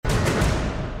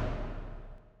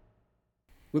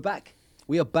We're back.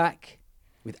 We are back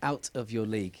with Out of Your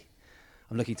League.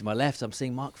 I'm looking to my left. I'm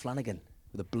seeing Mark Flanagan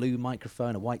with a blue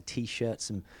microphone, a white T-shirt,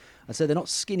 some... I'd say they're not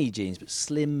skinny jeans, but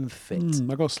slim fit.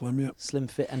 I got slim, yeah. Slim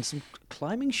fit and some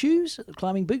climbing shoes,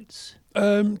 climbing boots.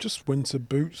 Just winter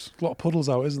boots. A lot of puddles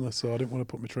out, isn't there? So I didn't want to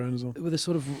put my trainers on. With a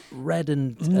sort of red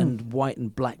and white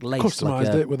and black lace.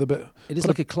 Customised it with a bit. It is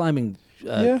like a climbing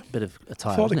bit of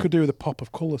attire. I thought they could do with a pop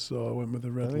of colour, so I went with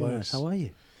the red Very lace. nice. How are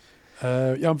you?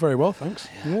 Yeah, I'm very well, thanks.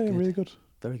 Yeah, good. really good.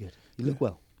 Very good. You look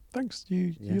well. Thanks.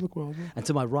 You look well as well. And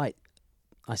to my right,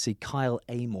 I see Kyle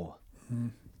Amor,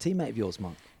 teammate of yours,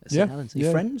 Mark. At St. Yeah, Helens. Are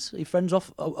you friends? Are you friends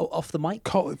off the mic?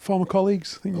 Former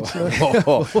colleagues, I think you'd say.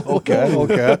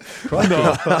 Okay.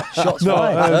 Shots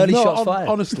fired. Early shots fired.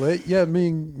 Honestly, yeah, me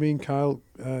and Kyle,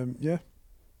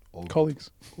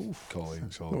 colleagues.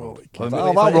 Colleagues. Well,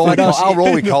 I'll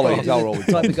roll with colleagues.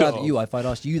 Type of guy that you are. If I'd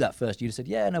asked you that first, you'd have said,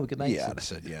 "Yeah, no, we're good mates." Yeah, I'd have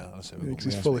said, yeah. Because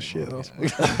he's full of shit. Kyle's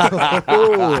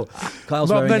Not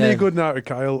wearing many a good night with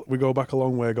Kyle. We go back a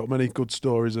long way. Got many good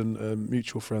stories and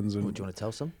mutual friends. And Do you want to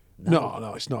tell some?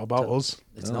 No, it's not about us.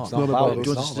 It's No, not. it's not about Do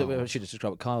you us. want to I should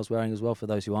describe what Kyle's wearing as well for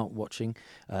those who aren't watching.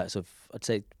 I'd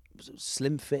say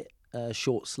slim fit,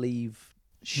 short sleeve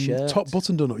shirt. Top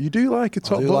button done up. You do like a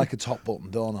top I do button. like a top button,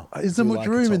 don't I? Is there much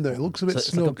room in there? It looks a bit So it's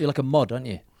snug. you're like a mod, aren't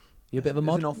you? You're a bit of a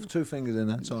mod. Enough, 2 fingers in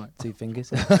there, it's all right. 2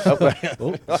 fingers. Oh,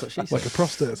 that's what she said. Like a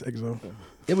prostate exam.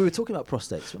 Yeah, we were talking about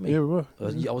prostates, weren't we? Yeah, we were. I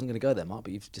wasn't going to go there, Mark,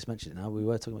 but you've just mentioned it now. We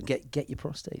were talking about get your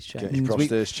prostates checked. Get your prostates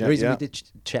The checked, reason yeah. we did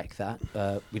check that,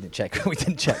 we didn't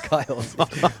check Kyle's,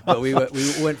 but we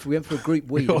went for a group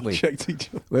wee, We all didn't we? checked each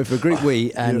other. We went for a group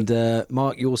wee, and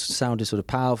Mark, yours sounded sort of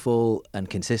powerful and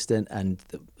consistent, and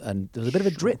there was a bit of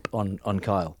a drip on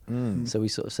Kyle. So we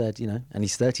sort of said, and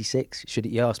he's 36.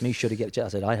 You asked me, should he get a check? I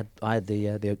said I had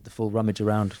the full rummage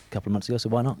around a couple of months ago, so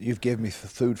why not? You've given me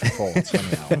food for thought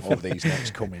anyhow over these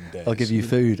next coming days. I'll give you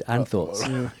food and thoughts.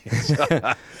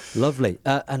 Lovely.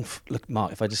 Look,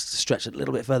 Mark, if I just stretch it a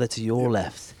little bit further to your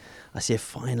left, I see a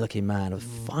fine-looking man with a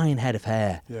fine head of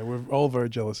hair. Yeah, we're all very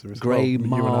jealous of his Grey you and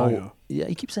I marl. are. Yeah,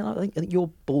 you keep saying, I think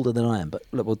you're balder than I am, but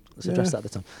look, let's address that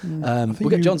at the time. I We'll think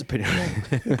get you- John's opinion.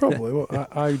 Yeah, probably. Well,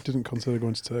 I didn't consider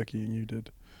going to Turkey, and you did.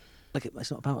 Look,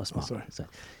 it's not about us, Mark. sorry. So,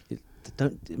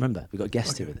 don't remember, we've got a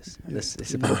guest here with us.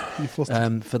 It's You about,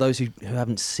 flustered. for those who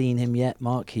haven't seen him yet,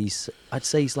 Mark, I'd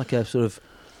say he's like a sort of,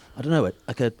 I don't know,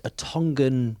 like a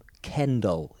Tongan Ken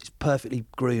doll. He's perfectly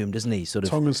groomed, isn't he? Sort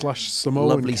of Tongan / Samoan.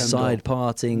 lovely Ken side doll.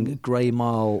 parting, grey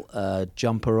marl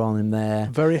jumper on him there.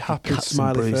 Very happy, Cuts and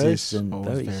smiley bruises face. and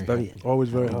Always very Always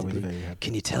very Always happy. very happy.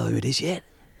 Can you tell who it is yet?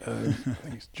 I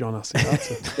think it's John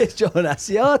Asiata. It's John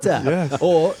Asiata. Yeah.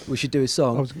 Or we should do a I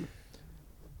song. was,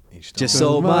 Just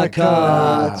sold my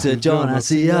car to John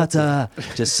Asiata.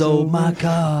 Just sold my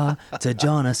car to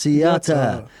John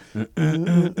Asiata.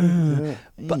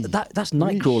 But that's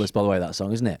Nightcrawlers, by the way, that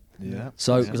song, isn't it? Yeah.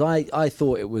 So, because I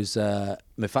thought it was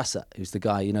Mufasa, who's the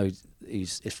guy,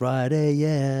 it's Friday,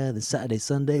 yeah, then Saturday,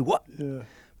 Sunday, what? yeah.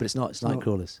 But it's not, it's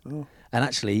Nightcrawlers. Oh. And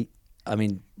actually, I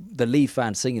mean, the Leigh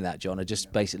fans singing that, John, are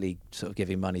just basically sort of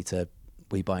giving money to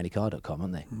WeBuyAnyCar.com,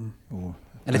 aren't they?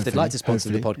 And if they'd like to sponsor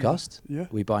the podcast, Yeah.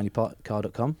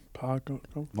 WeBuyAnyCar.com.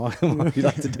 Park.com. Mark, would you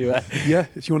like to do it? Yeah,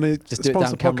 if you want to Just do it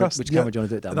sponsor down camera. podcast, Which yeah, camera do you want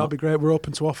to do it down? that'd Mark? be great. We're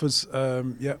open to offers.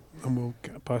 And we'll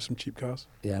buy some cheap cars.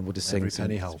 Yeah, and we'll just sing. Every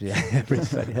penny helps. Yeah, every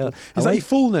penny helps. Is that your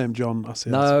full name, John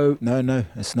Asiata? No. No,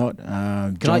 it's not.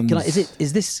 Can I?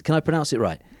 Can I pronounce it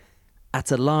right?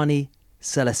 Atalani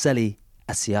Selaseli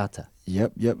Asiata.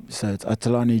 Yep. So it's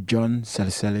Atalani John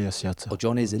Salaseli Asiata. Or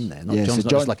John is in there. Not Yeah, John's so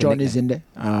not just like a John nickname. is in there.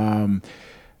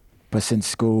 But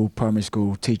since primary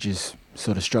school, teachers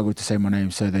sort of struggled to say my name,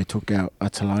 so they took out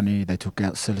Atalani, they took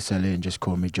out Salaseli, and just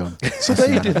called me John. So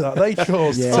they did that. They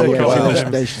chose to Yeah, take yeah. out So your they,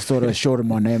 name. they sort of shortened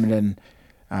my name, and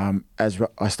then as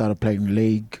I started playing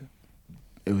league,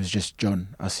 it was just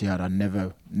John Asiata. I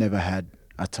never had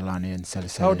Atalani and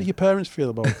Salaseli. How do your parents feel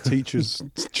about teachers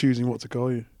choosing what to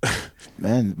call you?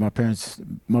 Man, my parents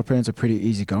are pretty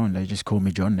easygoing. They just call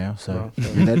me John now. So Oh,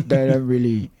 they don't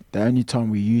really. The only time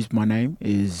we use my name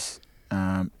is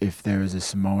if there is a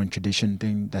Samoan tradition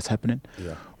thing that's happening,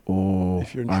 or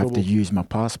If you're in I have to trouble. use my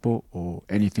passport or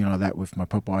anything like that with my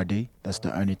proper ID. That's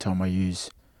the only time I use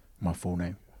my full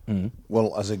name. Mm.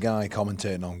 Well, as a guy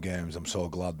commentating on games, I'm so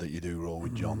glad that you do roll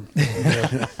with John. I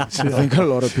think a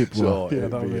lot of people are. So Yeah,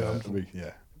 it'd that would be, be uh, helpful.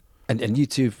 yeah. And you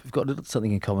two have got a little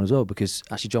something in common as well, because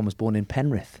actually John was born in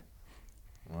Penrith.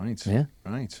 Right. Yeah.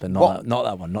 Right. But What? not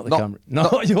that one, not the Not- Cumbria.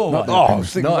 Not your one. Oh, I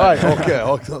was thinking, right, okay.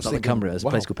 I was Not the thinking, Cumbria. There's a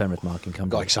wow. place called Penrith, Mark, in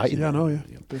Cumbria. Got excited. Yeah, I know, yeah.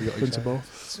 Got Been to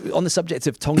both. On the subject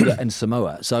of Tonga and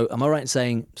Samoa, so am I right in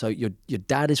saying, so your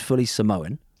dad is fully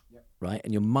Samoan, right?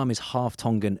 And your mum is half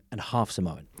Tongan and half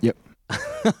Samoan. Yep.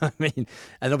 I mean,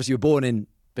 and obviously you were born in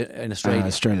Australia.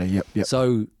 Australia, yep.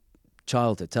 So,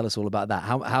 childhood, tell us all about that.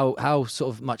 How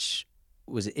sort of much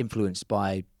was it influenced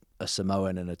by a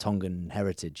Samoan and a Tongan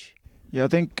heritage? Yeah, I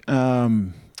think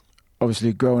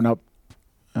obviously growing up,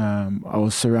 I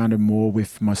was surrounded more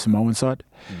with my Samoan side.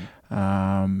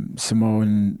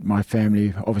 Samoan, my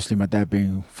family, obviously my dad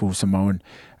being full Samoan,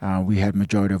 we had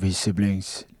majority of his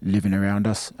siblings living around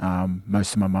us.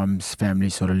 Most of my mum's family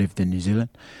sort of lived in New Zealand.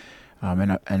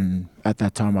 And at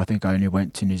that time, I think I only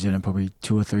went to New Zealand probably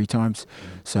 2 or 3 times.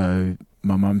 So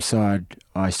my mum's side,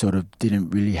 I sort of didn't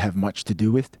really have much to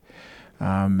do with.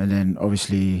 And then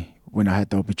obviously when I had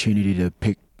the opportunity to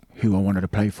pick who I wanted to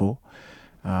play for,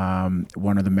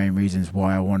 one of the main reasons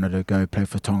why I wanted to go play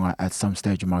for Tonga at some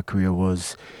stage of my career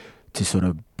was to sort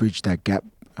of bridge that gap,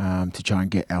 to try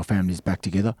and get our families back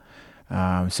together.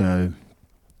 So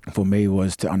for me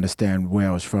was to understand where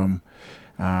I was from,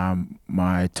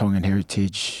 my Tongan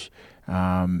heritage,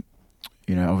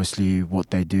 obviously what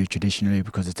they do traditionally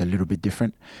because it's a little bit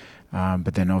different.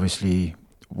 But then obviously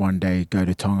one day go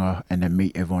to Tonga and then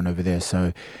meet everyone over there.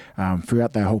 So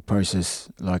throughout that whole process,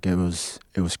 like it was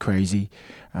crazy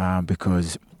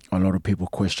because a lot of people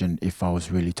questioned if I was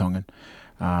really Tongan.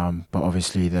 But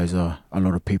obviously there's a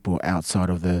lot of people outside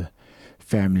of the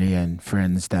family and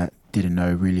friends that didn't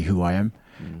know really who I am.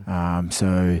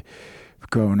 So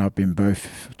growing up in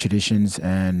both traditions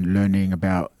and learning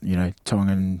about,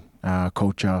 Tongan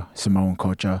culture, Samoan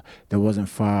culture, it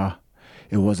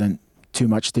wasn't too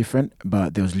much different,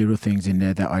 but there was little things in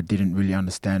there that I didn't really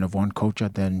understand of one culture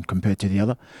than compared to the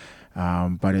other.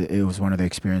 But it was one of the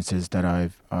experiences that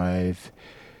I've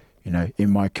in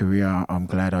my career, I'm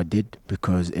glad I did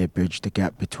because it bridged the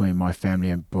gap between my family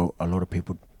and brought a lot of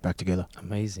people back together.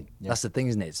 Amazing. Yeah. That's the thing,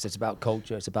 isn't it? It's about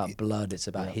culture, it's about blood, it's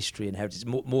about history and heritage. It's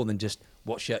more than just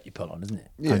what shirt you put on, isn't it?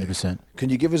 Yeah. 100%. Can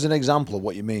you give us an example of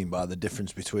what you mean by the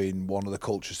difference between one of the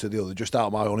cultures to the other, just out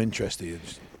of my own interest here?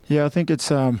 Yeah, I think it's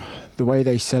the way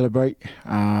they celebrate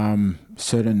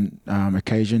certain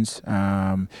occasions.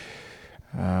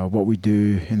 What we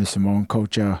do in the Samoan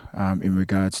culture in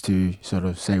regards to sort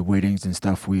of say weddings and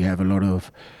stuff, we have a lot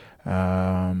of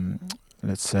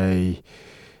let's say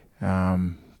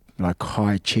like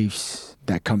high chiefs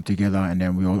that come together, and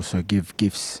then we also give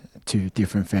gifts to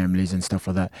different families and stuff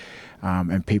like that,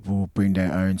 and people bring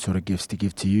their own sort of gifts to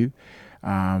give to you,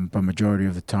 but majority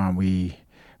of the time we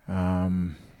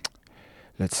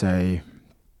let's say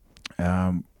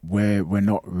we're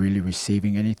not really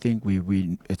receiving anything.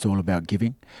 We it's all about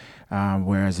giving.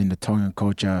 Whereas in the Tongan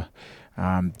culture,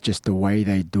 just the way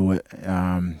they do it,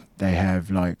 they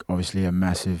have like obviously a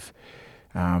massive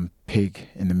pig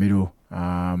in the middle,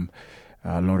 a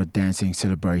lot of dancing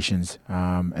celebrations,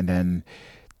 and then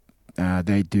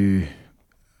they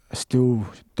still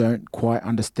don't quite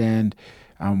understand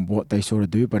what they sort of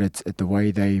do, but it's the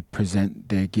way they present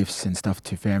their gifts and stuff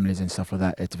to families and stuff like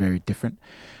that. It's very different.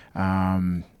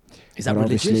 Is that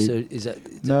religious? Or is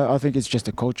that no, I think it's just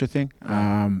a culture thing.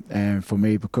 And for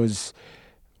me, because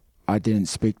I didn't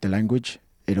speak the language,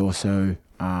 it also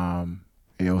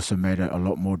made it a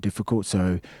lot more difficult.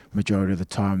 So majority of the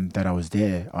time that I was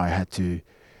there, I had to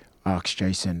ask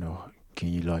Jason, or can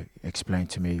you like explain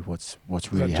to me what's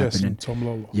really happening?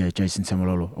 Jason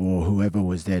Tamalolo, or whoever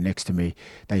was there next to me.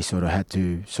 They sort of had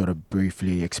to sort of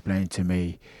briefly explain to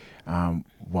me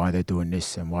why they're doing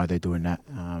this and why they're doing that.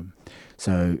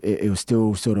 So it was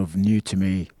still sort of new to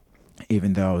me,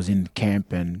 even though I was in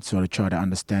camp and sort of try to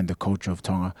understand the culture of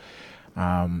Tonga.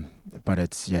 But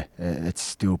it's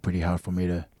still pretty hard for me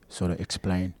to sort of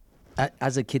explain.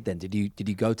 As a kid then, did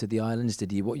you go to the islands?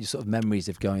 What are your sort of memories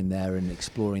of going there and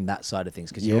exploring that side of things?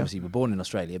 Because you obviously were born in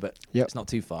Australia, but it's not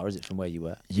too far, is it, from where you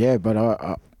were? Yeah, but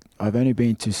I've only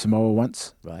been to Samoa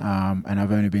once, right. And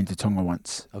I've only been to Tonga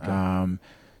once. Okay.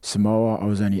 Samoa, I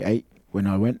was only 8 when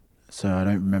I went, so I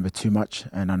don't remember too much,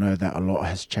 and I know that a lot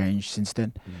has changed since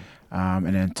then.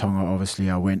 And then Tonga, obviously,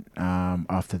 I went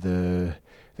after the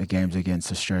games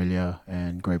against Australia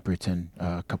and Great Britain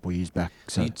a couple of years back.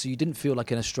 So you didn't feel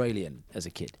like an Australian as a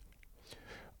kid?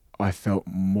 I felt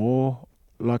more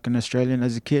like an Australian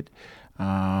as a kid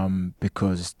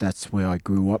because that's where I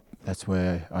grew up. That's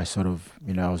where I sort of,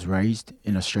 I was raised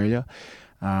in Australia.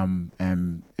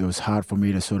 And it was hard for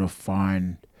me to sort of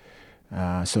find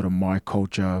sort of my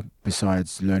culture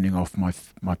besides learning off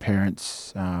my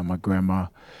parents, my grandma,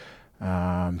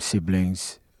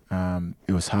 siblings.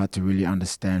 It was hard to really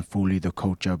understand fully the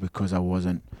culture because I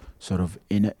wasn't sort of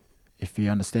in it, if you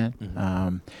understand.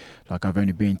 Mm-hmm. Like I've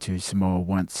only been to Samoa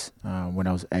once when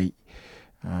I was 8.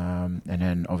 and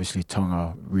then obviously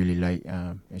Tonga really late,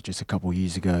 it's just a couple of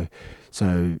years ago.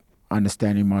 So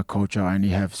understanding my culture, I only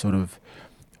have sort of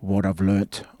what I've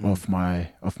learnt of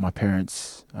my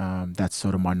parents. That's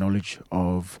sort of my knowledge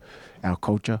of our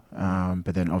culture.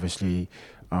 But then obviously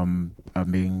I'm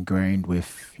being ingrained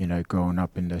with, growing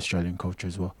up in the Australian culture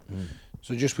as well.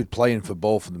 So just with playing for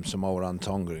both of them, Samoa and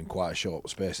Tonga, in quite a short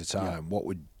space of time, what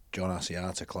would John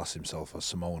Asiata class himself as,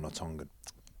 Samoan or Tongan?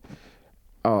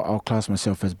 I'll class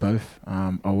myself as both,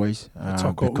 always,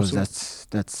 because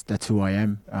that's who I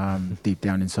am deep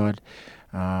down inside.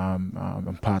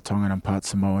 I'm part Tongan, I'm part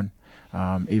Samoan,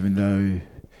 even though.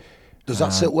 Does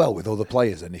that sit well with other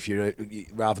players then, if you're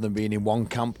rather than being in one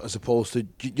camp as opposed to,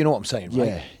 you know what I'm saying,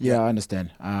 right? Yeah, I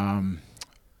understand.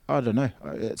 I don't know.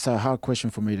 It's a hard question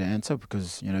for me to answer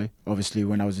because, obviously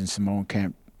when I was in Samoan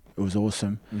camp, it was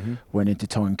awesome. Went into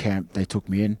Tongan camp, they took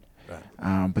me in.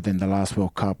 Right. But then the last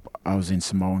World Cup, I was in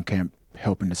Samoan camp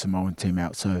helping the Samoan team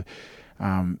out. So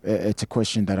it's a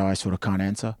question that I sort of can't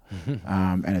answer.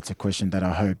 And it's a question that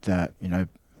I hope that,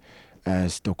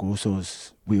 as Toko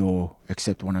Usos, we all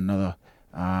accept one another,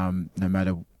 no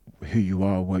matter who you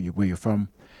are, where you're from,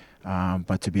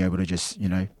 but to be able to just,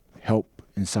 help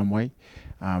in some way.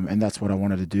 And that's what I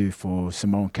wanted to do for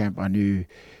Samoan camp. I knew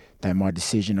that my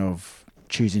decision of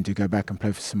choosing to go back and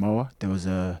play for Samoa, there was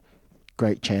a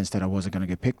great chance that I wasn't going to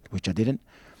get picked, which I didn't.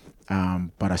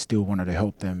 But I still wanted to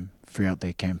help them throughout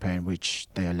their campaign, which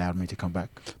they allowed me to come back.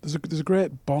 There's a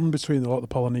great bond between a lot of the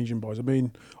Polynesian boys. I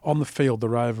mean, on the field, the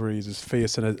rivalry is as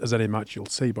fierce as any match you'll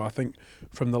see. But I think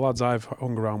from the lads I've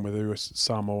hung around with, who are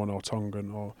Samoan or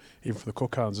Tongan, or even for the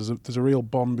Cookans, there's a real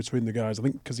bond between the guys. I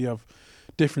think because you have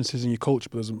differences in your culture,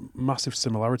 but there's massive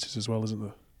similarities as well, isn't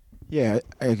there? Yeah,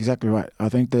 exactly right. I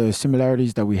think the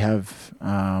similarities that we have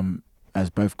as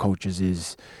both cultures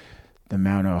is the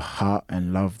amount of heart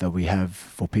and love that we have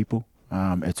for people.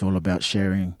 It's all about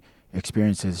sharing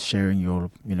experiences, sharing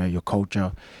your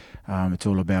culture. It's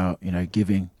all about,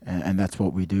 giving, and that's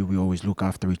what we do. We always look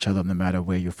after each other no matter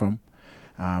where you're from.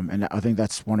 And I think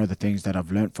that's one of the things that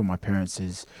I've learned from my parents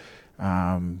is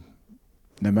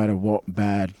no matter what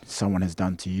bad someone has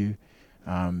done to you,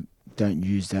 don't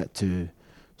use that to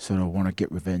sort of want to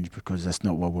get revenge, because that's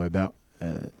not what we're about.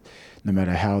 No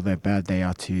matter how bad they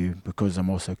are to you, because I'm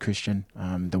also Christian,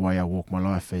 the way I walk my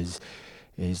life is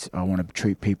I want to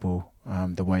treat people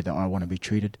the way that I want to be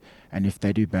treated. And if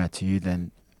they do bad to you, then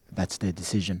that's their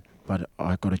decision. But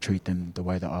I got to treat them the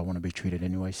way that I want to be treated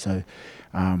anyway. So,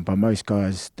 but most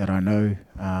guys that I know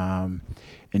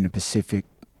in the Pacific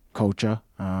culture,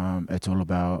 it's all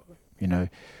about,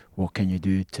 what can you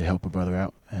do to help a brother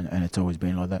out? And it's always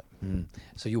been like that.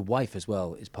 So your wife as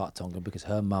well is part Tongan because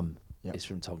her mum is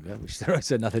from Tonga, which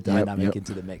throws another dynamic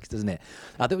into the mix, doesn't it?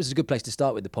 I thought it was a good place to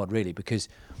start with the pod, really, because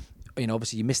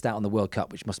obviously you missed out on the World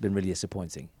Cup, which must have been really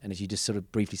disappointing. And as you just sort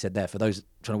of briefly said there, for those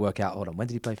trying to work out, hold on, when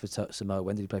did he play for Samoa?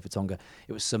 When did he play for Tonga?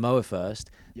 It was Samoa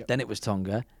first, then it was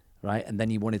Tonga, right? And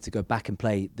then you wanted to go back and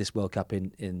play this World Cup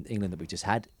in England that we just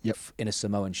had in a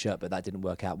Samoan shirt, but that didn't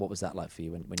work out. What was that like for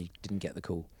you when you didn't get the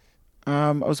call?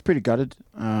 I was pretty gutted,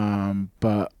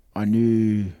 but I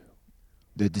knew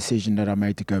the decision that I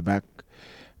made to go back,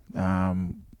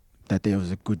 that there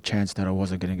was a good chance that I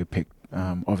wasn't going to get picked.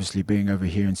 Obviously being over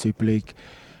here in Super League,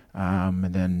 and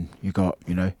then you got,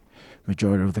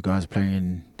 majority of the guys playing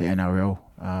in the NRL,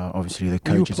 obviously the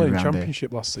coaches around there. You were playing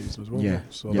Championship last season as well. Yeah.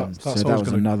 So that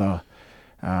was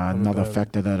another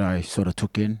factor that I sort of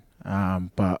took in.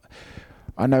 But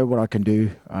I know what I can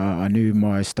do. I knew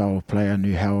my style of play. I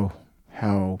knew how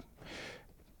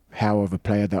of a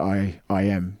player that I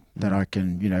am, that I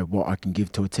can, what I can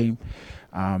give to a team.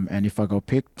 And if I got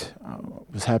picked, I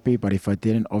was happy. But if I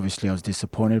didn't, obviously I was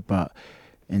disappointed. But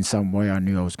in some way, I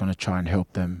knew I was going to try and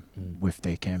help them with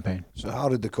their campaign. So how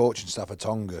did the coaching staff at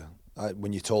Tonga,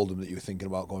 when you told them that you were thinking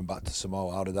about going back to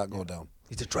Samoa, how did that go down?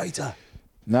 He's a traitor.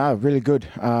 No, really good.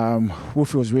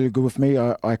 Wolfie was really good with me.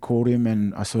 I called him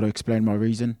and I sort of explained my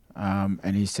reason.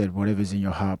 And he said, whatever's in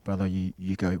your heart, brother,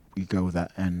 you go with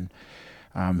that. And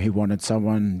he wanted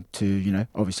someone to,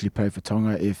 obviously play for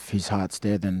Tonga. If his heart's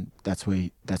there, then that's where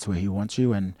he wants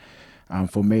you. And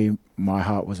for me, my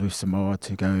heart was with Samoa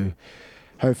to go,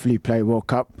 hopefully play World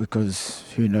Cup, because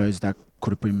who knows, that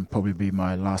could have probably be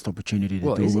my last opportunity to do a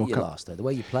World Cup. Well, is it your last though? The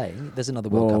way you're playing, there's another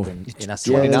World Cup in us.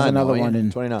 Yeah, there's another one in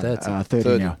 29.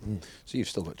 30 now. So you've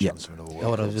still got a chance for another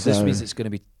World Cup. This means it's going to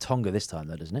be Tonga this time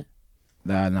though, doesn't it?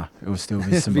 No, it will still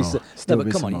be Samoa. But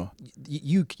come on,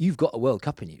 you've got a World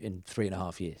Cup in you in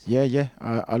 3.5 years. Yeah.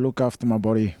 I look after my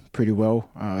body pretty well.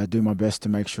 I do my best to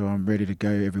make sure I'm ready to go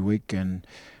every week, and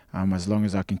as long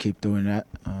as I can keep doing that,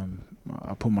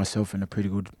 I put myself in a pretty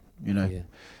good You know, Yeah.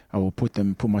 I will put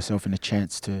myself in a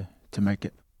chance to make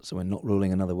it. So we're not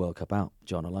ruling another World Cup out,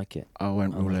 John. I like it. I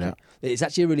won't rule it out. It's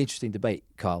actually a really interesting debate,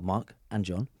 Kyle, Mark, and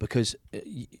John, because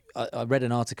I read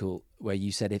an article where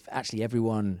you said if actually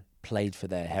everyone played for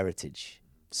their heritage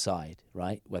side,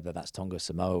 right, whether that's Tonga,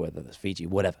 Samoa, whether that's Fiji,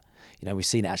 whatever. You know, we've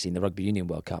seen it actually in the Rugby Union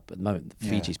World Cup at the moment.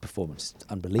 Fiji's performance is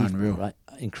unbelievable, Unreal. right?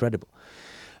 Incredible.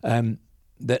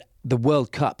 That the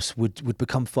World Cups would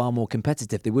become far more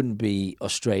competitive. They wouldn't be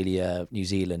Australia, New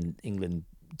Zealand, England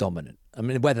dominant. I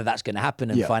mean, whether that's going to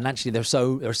happen and financially, there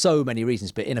are so many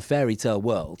reasons. But in a fairy tale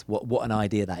world, what an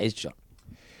idea that is, John.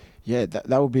 Yeah, that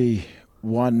would be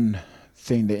one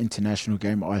thing the international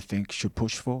game I think should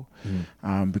push for,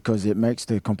 because it makes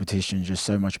the competition just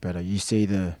so much better. You see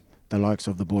the likes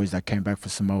of the boys that came back for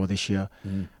Samoa this year,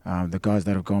 the guys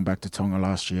that have gone back to Tonga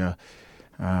last year,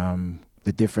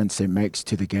 the difference it makes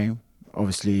to the game.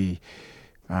 Obviously,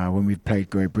 when we played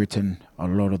Great Britain, a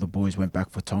lot of the boys went back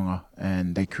for Tonga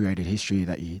and they created history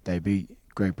that they beat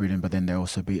Great Britain, but then they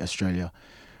also beat Australia,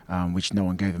 which no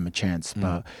one gave them a chance.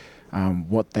 But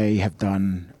what they have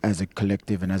done as a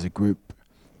collective and as a group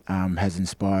has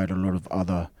inspired a lot of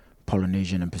other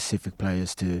Polynesian and Pacific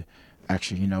players to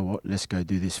actually, you know what, let's go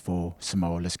do this for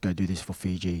Samoa, let's go do this for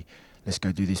Fiji, let's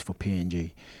go do this for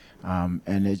PNG.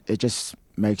 And it just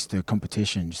makes the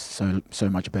competition so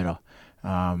much better.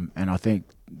 And I think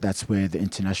that's where the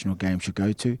international game should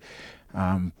go to.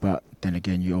 But then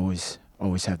again, you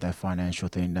always have that financial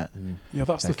thing that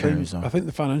that's the thing. I think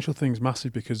the financial thing's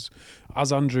massive because,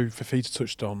 as Andrew Fafita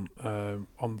touched on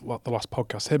the last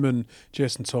podcast, him and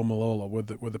Jason Tomalola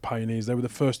were the pioneers. They were the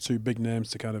first two big names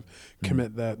to kind of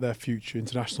commit their future,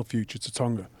 international future, to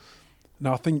Tonga.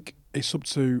 Now I think it's up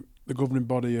to the governing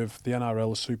body of the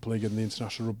NRL, the Super League and the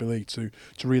International Rugby League to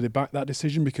really back that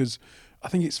decision, because I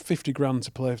think it's $50,000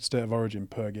 to play for State of Origin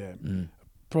per game.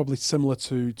 Probably similar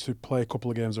to play a couple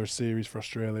of games or a series for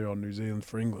Australia or New Zealand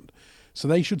for England. So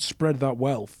they should spread that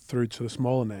wealth through to the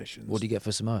smaller nations. What do you get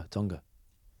for Samoa, Tonga?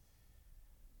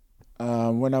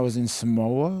 When I was in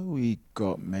Samoa, we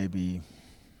got maybe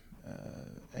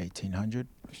 1,800.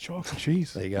 Chalk and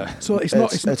cheese. There you go. So it's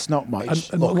not much.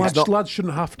 And lads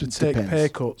shouldn't have to take pay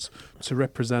cuts to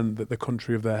represent the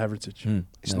country of their heritage.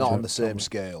 It's not on the same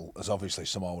scale as obviously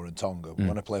Samoa and Tonga.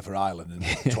 When I played for Ireland in the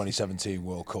 2017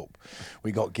 World Cup,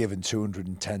 we got given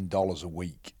 $210 a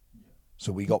week.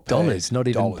 So we got paid dollars, not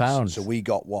even pounds. So we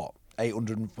got what?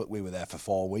 800. But we were there for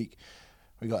 4 weeks.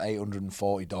 We got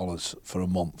 $840 for a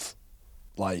month.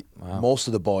 Like, most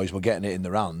of the boys were getting it in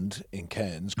their hand in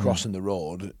Cairns, crossing the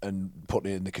road and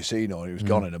putting it in the casino, and it was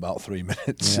gone in about 3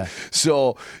 minutes. Yeah.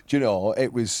 So,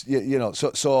 it was,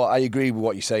 so I agree with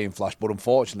what you're saying, Flash, but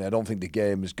unfortunately I don't think the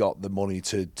game has got the money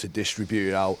to distribute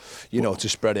it out, to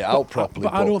spread it out properly.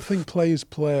 But I don't think players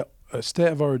play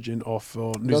State of Origin or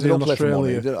for New Zealand, they don't play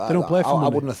Australia. For money. They don't play for money. I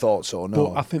wouldn't have thought so, no.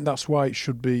 But I think that's why it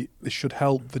should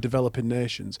help the developing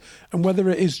nations. And whether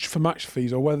it is for match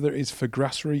fees or whether it is for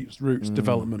grassroots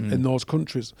development in those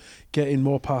countries, getting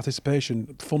more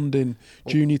participation, funding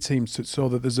junior teams so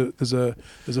that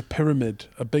there's a pyramid,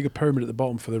 a bigger pyramid at the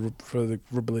bottom for the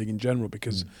rugby league in general,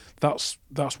 because that's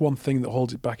one thing that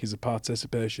holds it back is the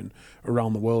participation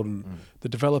around the world. And the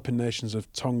developing nations of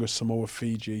Tonga, Samoa,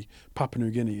 Fiji, Papua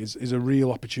New Guinea is a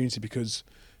real opportunity, because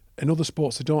in other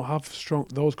sports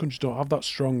those countries don't have that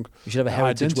strong. We should have a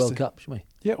heritage identity. World Cup, shouldn't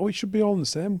we? Yeah, it should be all in the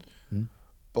same.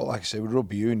 But like I say, with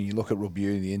rugby union, you look at rugby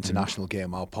union, the international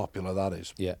game, how popular that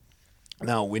is. Yeah.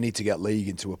 Now we need to get league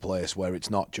into a place where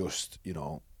it's not just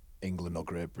England or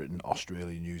Great Britain,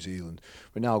 Australia, New Zealand.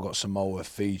 We've now got Samoa,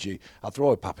 Fiji. I'll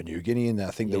throw Papua New Guinea in there.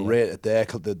 I think the rate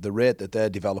that they're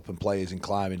developing players and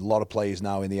climbing. A lot of players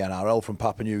now in the NRL from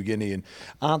Papua New Guinea, and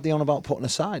aren't they on about putting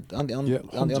aside? Aren't they on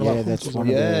about that's one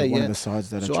of the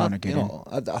sides that are trying to get in.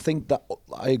 I think that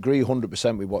I agree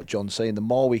 100% with what John's saying. The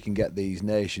more we can get these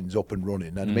nations up and running,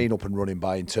 and I mean up and running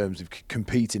by in terms of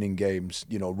competing in games,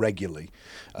 regularly,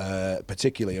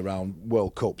 particularly around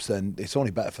World Cups, then it's only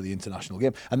better for the international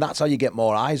game, and that's how you get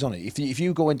more eyes on it. If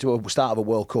you go into a start of a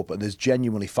World Cup and there's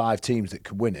genuinely 5 teams that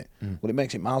could win it, well, it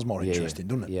makes it miles more interesting,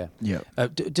 doesn't it? Yeah.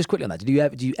 Just quickly on that, do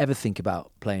you ever think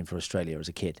about playing for Australia as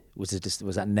a kid? Was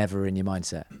that never in your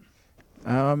mindset?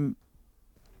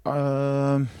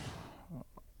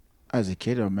 As a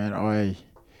kid, I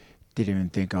didn't even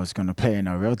think I was going to play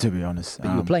NRL, to be honest.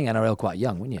 But you were playing NRL quite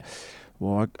young, weren't you?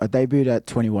 Well, I debuted at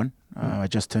 21. I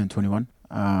just turned 21.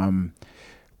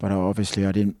 But obviously,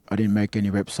 I didn't make any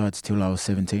websites till I was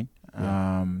 17.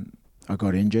 I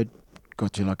got injured,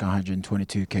 got to like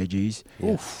 122 kgs.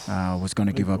 Was going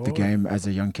to give up the game as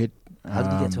a young kid. How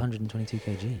did you get to 122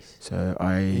 kgs? So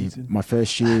Eating. my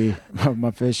first year, I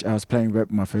was playing rep.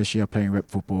 My first year playing rep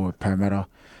football at Parramatta.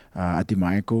 I did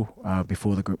my ankle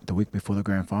before the week before the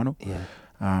grand final. Yeah.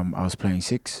 I was playing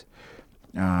 6,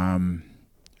 and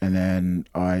then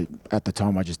at the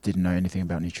time I just didn't know anything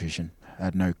about nutrition. I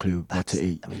had no clue what to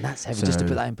eat. I mean, that's heavy. So- Just to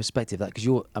put that in perspective, because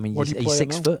What do you he's play at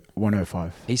 6 now? foot.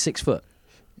 105. He's 6 foot.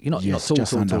 You're not Yes, tall,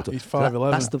 just tall, under. tall, tall. He's So that-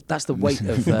 5'11". That's the weight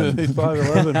of. He's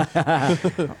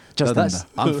 5'11". Just no, under.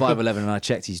 I'm 5'11", and I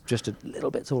checked. He's just a little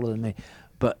bit taller than me.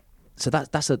 But so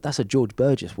that's a George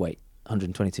Burgess weight,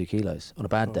 122 kilos on a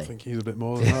bad I day. think he's a bit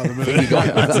more than that. At the I think he minute.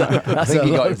 got, I think he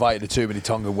got invited to too many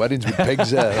Tongan weddings with pigs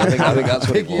there. I think that's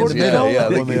what it Pig was. eating. Yeah, When I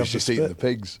think they he was have just the eating spit. the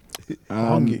pigs.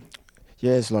 Hongi.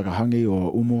 Yeah, it's like a hungy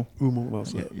or umo.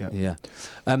 That's it. Yeah. Yeah.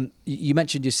 You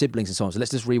mentioned your siblings and so on. So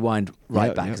let's just rewind right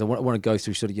Yeah, back, yeah. because I want to go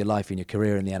through sort of your life and your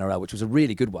career in the NRL, which was a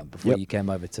really good one before Yep. you came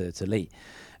over to Leigh.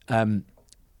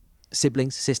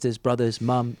 Siblings, sisters, brothers,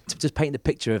 mum. Just paint the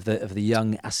picture of the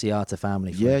young Asiata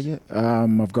family. For us. Yeah.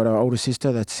 I've got an older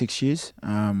sister that's 6 years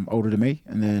older than me,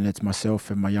 and then it's myself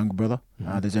and my younger brother.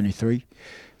 There's only 3.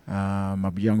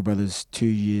 My younger brother's 2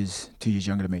 years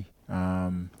younger than me.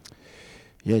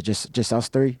 Yeah, just us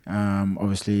 3.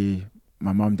 Obviously,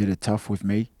 my mum did it tough with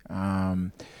me.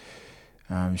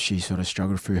 She sort of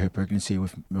struggled through her pregnancy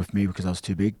with me because I was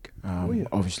too big.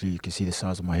 Obviously, you can see the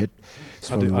size of my head.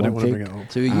 It's I probably didn't one want to thing. bring it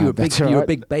up. So you were That's you were a alright.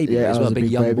 big baby Yeah, as I well, was a big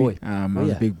young baby. boy. I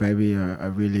was a big baby. I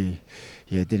really,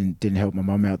 didn't help my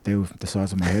mum out there with the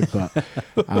size of my head. But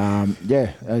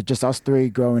just us 3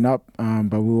 growing up.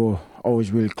 But we were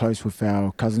always really close with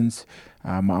our cousins.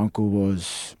 My uncle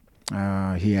was,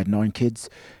 he had 9 kids,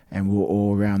 and we were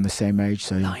all around the same age.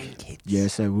 So 9 kids. yeah,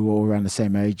 so we were all around the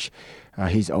same age.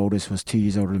 His oldest was 2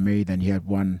 years older than me. Then he had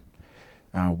 1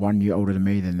 year older than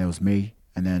me. Then there was me,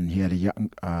 and then he had a young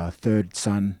third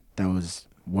son that was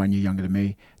 1 year younger than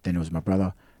me. Then it was my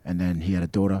brother, and then he had a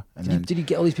daughter. And then Did you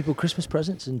get all these people Christmas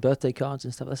presents and birthday cards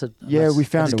and stuff? we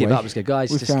found just a give way. up. Just go, guys.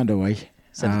 We Just found a way.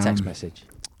 send a text message.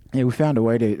 Yeah, we found a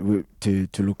way to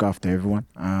look after everyone.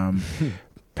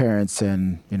 Parents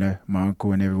and my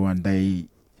uncle and everyone,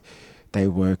 they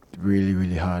worked really,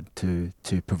 really hard to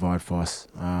provide for us.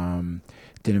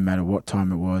 Didn't matter what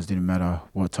time it was, didn't matter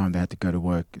what time they had to go to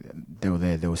work. They were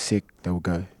there. They were sick. They would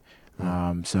go.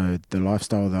 So the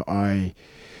lifestyle that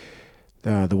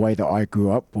the way that I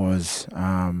grew up was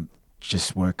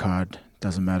just work hard.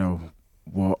 Doesn't matter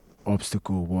what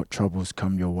obstacle, what troubles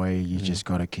come your way. You just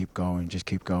got to keep going. Just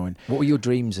keep going. What were your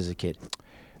dreams as a kid?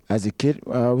 As a kid,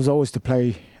 I was always to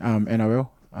play NRL.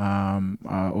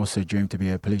 I also dreamed to be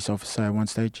a police officer at one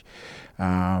stage.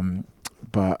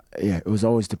 But yeah, it was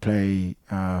always to play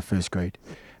first grade.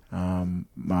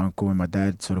 My uncle and my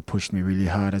dad sort of pushed me really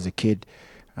hard as a kid.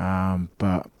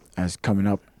 But as coming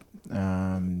up,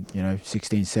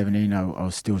 16, 17, I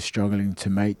was still struggling to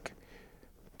make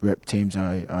rep teams.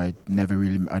 I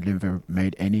never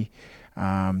made any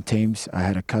teams. I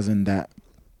had a cousin that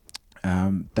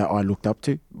I looked up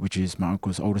to, which is my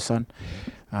uncle's older son.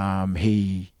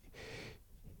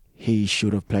 He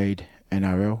should have played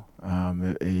NRL.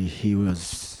 He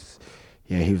was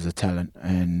a talent,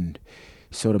 and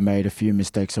sort of made a few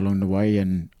mistakes along the way,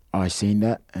 and I seen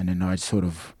that, and then I sort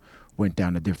of went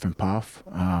down a different path.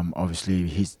 Obviously,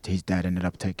 his dad ended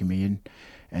up taking me in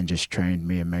and just trained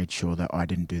me and made sure that I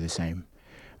didn't do the same.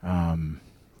 Was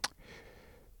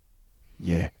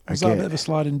that a bit of a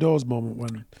sliding doors moment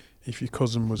when, if your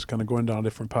cousin was kind of going down a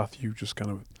different path, you just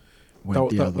kind of went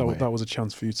the other way. That was a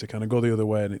chance for you to kind of go the other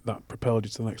way, and that propelled you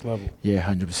to the next level. Yeah,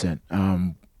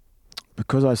 100%.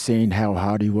 Because I've seen how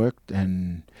hard he worked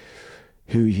and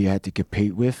who he had to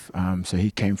compete with. So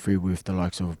he came through with the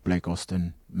likes of Blake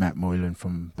Austin, Matt Moylan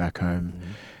from back home.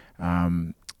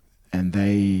 And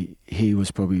he was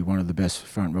probably one of the best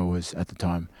front rowers at the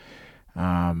time.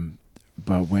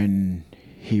 But when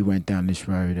he went down this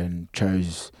road and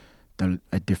chose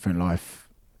a different life,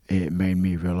 it made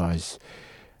me realise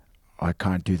I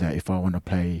can't do that. If I want to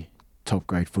play top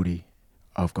grade footy,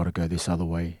 I've got to go this other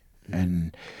way.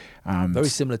 And very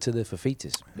similar to the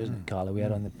Fafitas, isn't it, Carla? We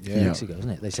had on the few weeks ago, isn't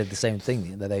it? They said the same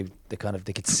thing, that they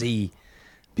could see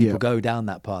people go down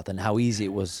that path and how easy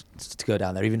it was to go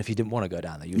down there, even if you didn't want to go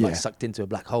down there. You were like sucked into a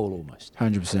black hole almost.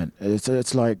 100%.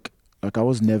 It's like I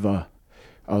was never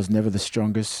the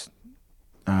strongest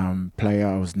player.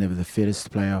 I was never the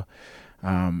fittest player.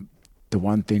 The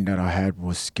one thing that I had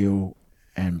was skill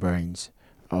and brains.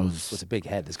 It's a big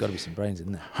head. There's got to be some brains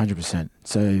in there. 100%.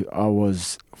 So I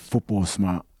was football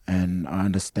smart and I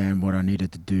understand what I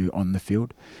needed to do on the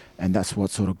field, and that's what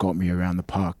sort of got me around the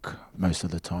park most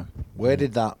of the time. Where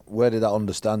did that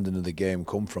understanding of the game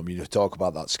come from? You talk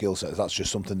about that skill set. Is that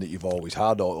just something that you've always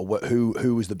had, or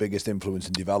who was the biggest influence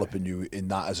in developing you in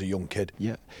that as a young kid?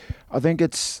 Yeah, I think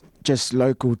it's just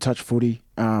local touch footy.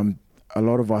 A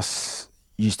lot of us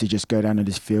used to just go down to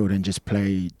this field and just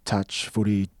play touch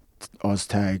footy, Oz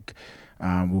tag.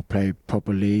 We'll play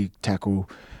proper league, tackle.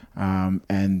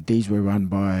 And these were run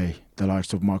by the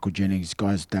likes of Michael Jennings,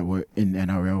 guys that were in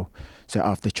NRL. So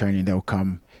after training, they'll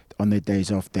come on their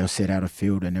days off, they'll set out a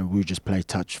field, and then we'll just play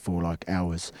touch for like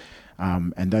hours.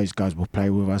 And those guys will play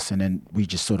with us, and then we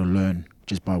just sort of learn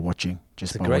just by watching.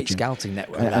 It's a great scouting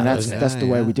network. And that's the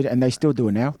way we did it, and they still do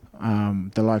it now.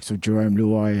 The likes of Jerome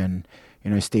Luai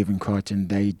and Stephen Crichton,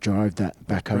 they drive that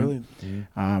back home.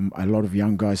 A lot of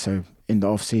young guys, so in the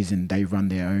off season, they run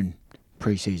their own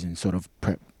pre-season sort of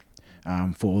prep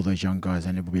for all those young guys,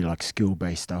 and it would be like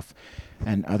skill-based stuff.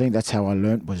 And I think that's how I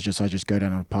learnt, was I just go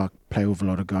down to the park, play with a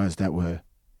lot of guys that were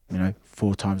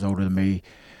 4 times older than me,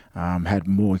 had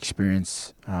more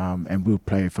experience, and we'll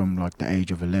play from like the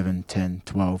age of 11, 10,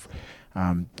 12.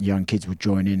 Young kids would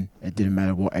join in. It didn't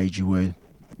matter what age you were,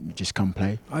 you just come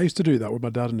play. I used to do that with my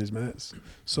dad and his mates.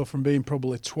 So from being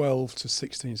probably 12 to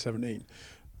 16, 17,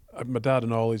 my dad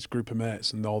and all his group of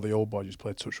mates and all the old boys just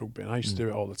played touch rugby, and I used to do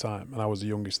it all the time, and I was the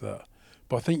youngest there.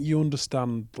 But I think you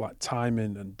understand like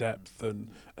timing and depth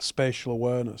and spatial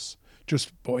awareness.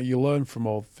 But you learn from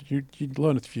you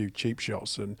learn a few cheap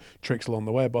shots and tricks along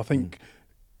the way. But I think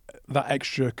that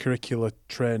extracurricular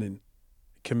training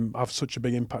can have such a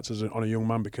big impact on a young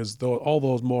man, because all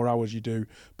those more hours you do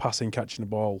passing, catching the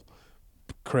ball,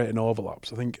 creating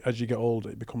overlaps. I think as you get older,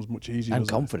 it becomes much easier. And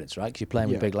confidence, right? Because you're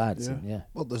playing with big lads. Yeah.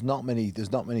 Well, there's not many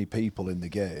people in the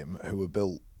game who are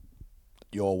built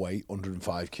your weight,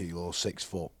 105 kilos, 6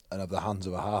 foot, and have the hands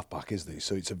of a halfback, is there?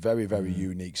 So it's a very, very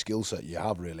unique skill set you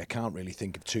have, really. I can't really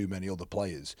think of too many other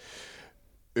players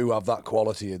who have that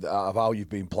quality of how you've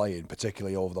been playing,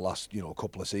 particularly over the last,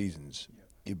 couple of seasons.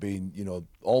 You've been,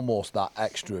 almost that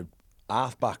extra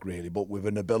halfback, really, but with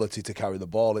an ability to carry the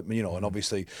ball. And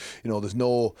obviously, there's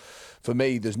no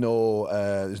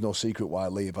secret why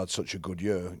Leigh have had such a good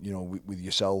year. With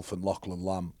yourself and Lachlan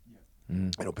Lamb.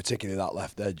 Particularly that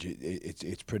left edge,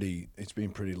 it's been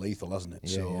pretty lethal, hasn't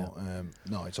it?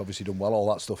 No, it's obviously done well, all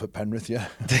that stuff at Penrith, yeah.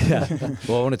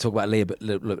 Well, I want to talk about Leigh a bit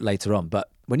later on, but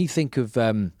when you think of,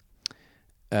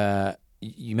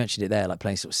 you mentioned it there, like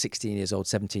playing sort of 16 years old,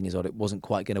 17 years old, it wasn't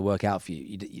quite going to work out for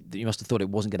you. You must have thought it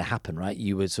wasn't going to happen, right?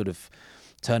 You were sort of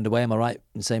turned away, am I right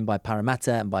in saying, by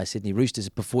Parramatta and by Sydney Roosters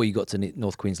before you got to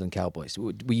North Queensland Cowboys?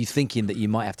 Were you thinking that you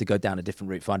might have to go down a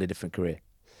different route, find a different career?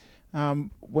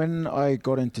 When I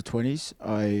got into 20s,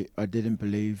 I did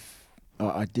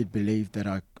believe that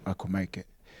I could make it.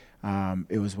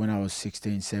 It was when I was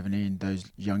 16, 17, those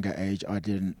younger age,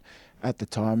 at the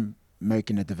time,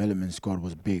 making a development squad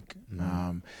was big,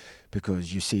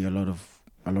 because you see a lot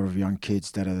of young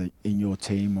kids that are in your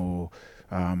team or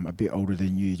a bit older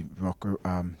than you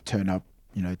turn up,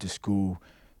 to school,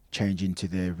 change into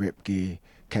their rep gear,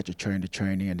 catch a train to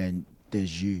training, and then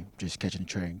there's you just catching a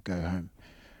train, go home.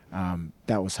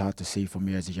 That was hard to see for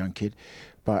me as a young kid.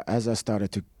 But as I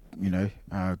started to,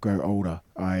 grow older,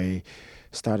 I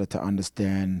started to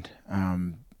understand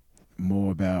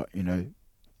more about,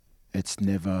 it's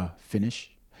never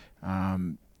finished.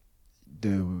 What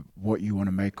you want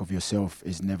to make of yourself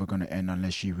is never going to end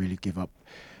unless you really give up.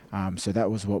 So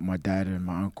that was what my dad and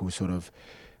my uncle sort of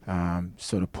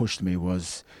pushed me,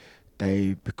 was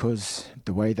because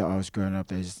the way that I was growing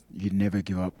up, you never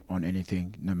give up on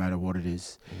anything, no matter what it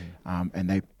is.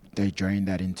 And they drained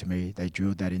that into me. They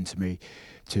drilled that into me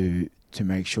to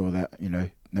make sure that, no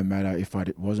matter if I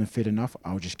wasn't fit enough,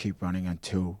 I'll just keep running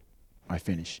until I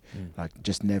finish. Like,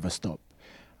 just never stop.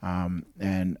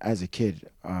 And as a kid,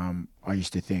 I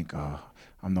used to think,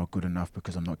 I'm not good enough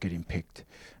because I'm not getting picked.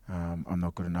 I'm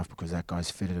not good enough because that guy's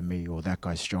fitter than me or that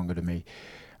guy's stronger than me.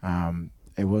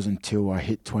 It wasn't until I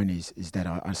hit 20s is that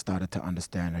I started to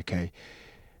understand, okay,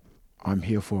 I'm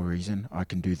here for a reason. I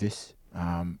can do this.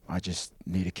 I just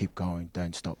need to keep going,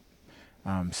 don't stop.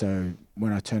 So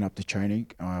when I turned up to training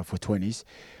for 20s,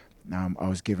 I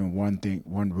was given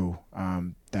one rule,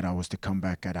 that I was to come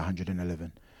back at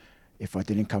 111. If I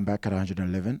didn't come back at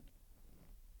 111,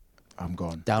 I'm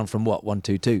gone. Down from what,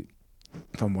 122?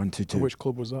 From 122. Which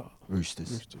club was that?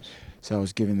 Roosters. So I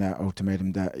was given that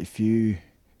ultimatum that if you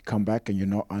come back and you're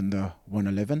not under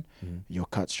 111, you're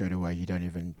cut straight away. You don't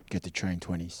even get to train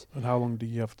 20s. And how long do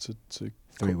you have to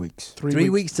 3 weeks. 3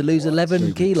 weeks to lose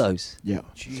 11 kilos? Yeah.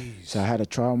 Jeez. So I had a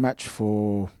trial match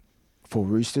for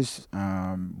Roosters.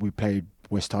 We played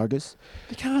West Tigers.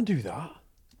 You can't do that.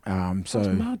 So That's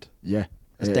mad. yeah,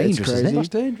 It's dangerous, isn't it? crazy. That's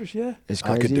dangerous, yeah. It's I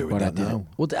crazy. could do with but I that did now.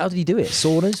 it. How did he do it?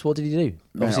 Saunas? What did he do?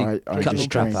 Man, Obviously, I cut the just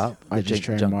strap trained, out. I just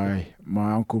trained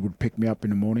my uncle would pick me up in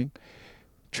the morning,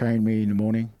 train me in the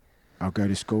morning. I'll go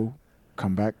to school,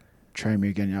 come back, train me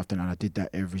again in the afternoon. I did that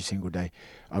every single day.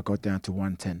 I got down to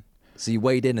 110. So you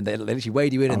weighed in, and they literally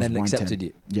weighed you in, I and was then accepted 110.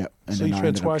 you. Yeah. And So then you I trained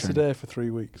ended up twice a training, day for 3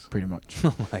 weeks. pretty much.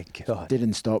 Oh my god!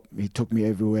 Didn't stop. He took me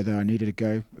everywhere that I needed to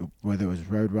go. Whether it was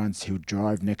road runs, he would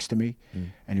drive next to me,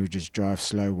 and he would just drive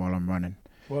slow while I'm running.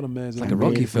 What amazing. Like a And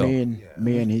Rocky film.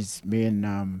 Me and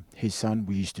his son,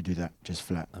 we used to do that just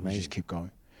flat. We Amazing. just keep going.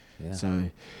 Yeah.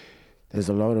 So there's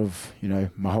a lot of,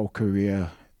 my whole career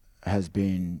has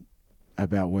been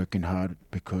about working hard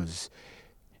because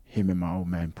him and my old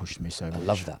man pushed me so much. I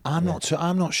love that. I'm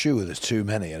not sure there's too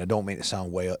many, and I don't mean to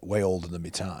sound way older than my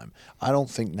time. I don't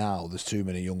think now there's too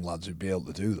many young lads who'd be able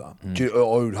to do that,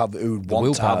 or who'd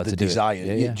want to have the desire.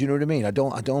 Yeah. Do you know what I mean? I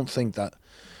don't think that.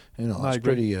 That's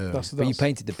pretty. But you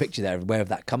painted the picture there of where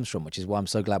that comes from, which is why I'm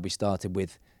so glad we started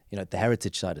with the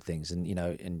heritage side of things, and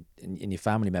and your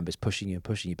family members pushing you and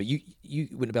pushing you. But you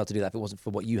wouldn't be able to do that if it wasn't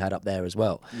for what you had up there as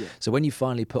well. Yeah. So when you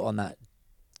finally put on that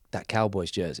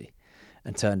Cowboys jersey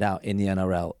and turned out in the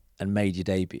NRL and made your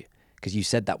debut, because you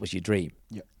said that was your dream.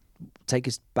 Yeah. Take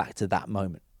us back to that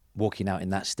moment, walking out in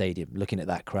that stadium, looking at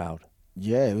that crowd.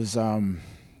 Yeah, it was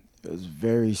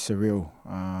very surreal.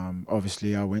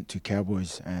 Obviously, I went to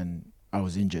Cowboys and I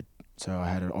was injured, so I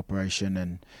had an operation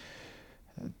and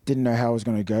didn't know how I was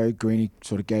going to go. Greeny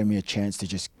sort of gave me a chance to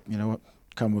just,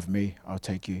 come with me, I'll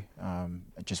take you.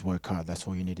 Just work hard, that's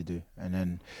all you need to do. And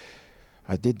then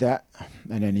I did that,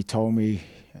 and then he told me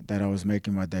that I was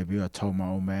making my debut. I told my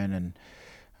old man,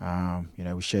 and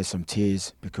we shared some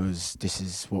tears because this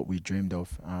is what we dreamed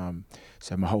of.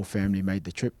 So my whole family made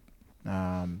the trip,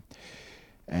 and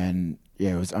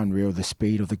yeah, it was unreal. The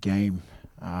speed of the game.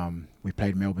 We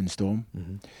played Melbourne Storm,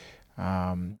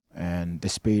 and the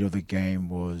speed of the game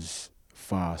was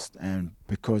fast. And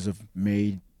because of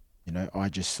me, I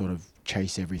just sort of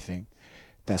chase everything.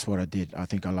 That's what I did. I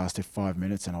think I lasted 5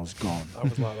 minutes and I was gone. I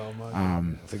was like that, mate.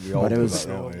 I think we all but it do was-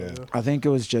 that, don't we? I think it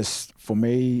was just, for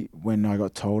me, when I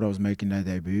got told I was making that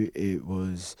debut, it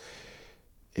was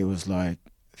like,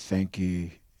 thank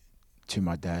you to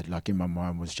my dad. Like, in my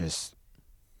mind was just,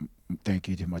 thank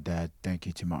you to my dad, thank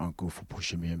you to my uncle for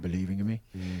pushing me and believing in me.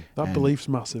 That And belief's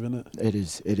massive, isn't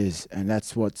it? It is. And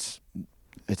that's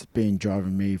it's been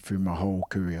driving me through my whole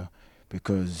career,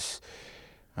 because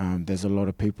there's a lot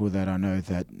of people that I know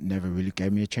that never really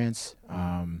gave me a chance.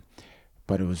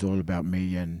 But it was all about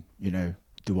me and,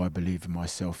 do I believe in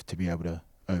myself to be able to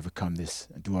overcome this?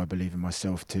 Do I believe in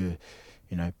myself to,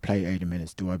 play 80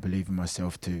 minutes? Do I believe in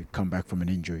myself to come back from an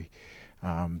injury?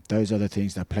 Those are the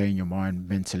things that play in your mind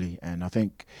mentally. And I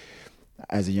think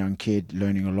as a young kid,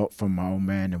 learning a lot from my old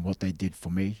man and what they did for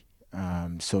me,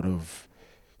 sort of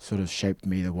shaped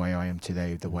me the way I am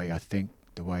today, the way I think,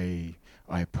 the way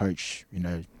I approach,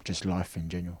 just life in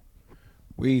general.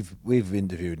 We've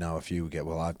interviewed now a few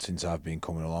since I've been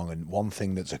coming along, and one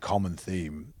thing that's a common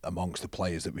theme amongst the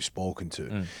players that we've spoken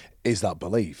to is that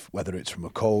belief, whether it's from a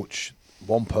coach,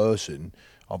 one person,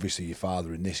 obviously your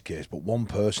father in this case, but one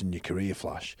person in your career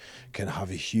flash can have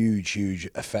a huge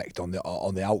effect on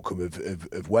the outcome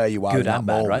of where you are Good in that and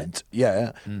bad, moment. right?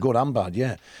 Yeah, good and bad,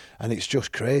 yeah. And it's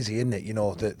just crazy, isn't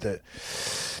it?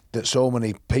 That so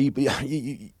many people.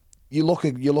 You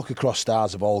look across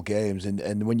stars of all games,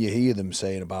 and when you hear them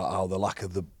saying about how the lack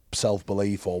of the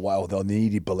self-belief or whatever, the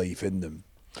needed belief in them.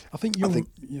 I think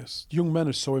young men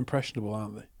are so impressionable,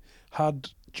 aren't they?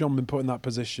 Had John been put in that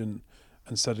position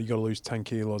and said you've got to lose 10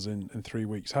 kilos in 3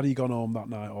 weeks, had he gone home that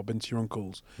night or been to your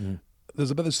uncle's,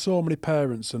 there's so many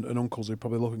parents and uncles who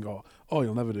probably look and go, oh,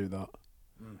 you'll never do that.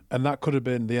 And that could have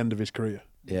been the end of his career.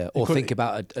 Yeah, or think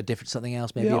about a different something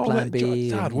else, maybe a plan B.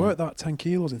 Dad, work that 10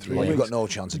 kilos in 3 weeks. You've got no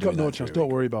chance of You've got doing no that chance. 3 Don't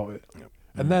weeks. worry about it. Yep.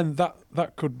 And then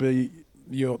that could be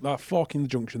that fork in the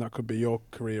junction. That could be your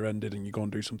career ended, and you go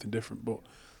and do something different. But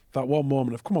that one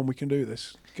moment of, come on, we can do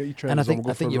this. Get your trainers And on.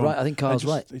 I think you're right. I think Kyle's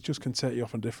right. It just can set you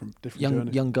off on different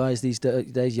journey. Young guys these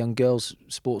days, young girls,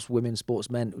 sportswomen,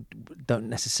 sportsmen, don't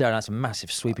necessarily. That's a massive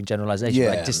sweeping generalisation.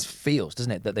 But Yeah. it just feels,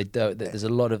 doesn't it, that they don't. That there's a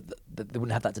lot of that they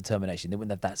wouldn't have that determination. They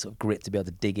wouldn't have that sort of grit to be able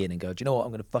to dig in and go, do you know what?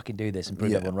 I'm going to fucking do this and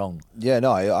prove everyone wrong. Yeah,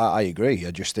 no, I agree.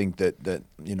 I just think that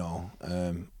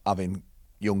having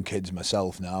young kids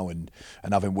myself now and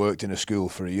having worked in a school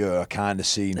for a year, I kind of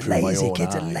seen The through my lazy own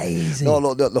kids are eyes. lazy. No,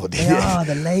 look. They are.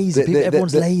 They're lazy.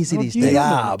 Everyone's lazy these days. They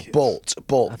are, but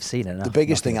I've seen enough. the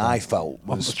biggest thing Nothing I about felt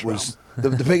was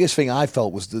the biggest thing I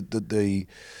felt was the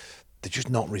they're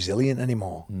just not resilient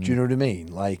anymore. Do you know what I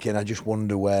mean? Like, and I just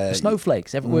wonder where... The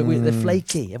snowflakes. They're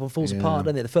flaky. Everyone falls apart,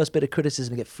 don't they? The first bit of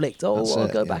criticism get flicked. I'll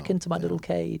go back into my little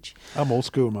cage. I'm old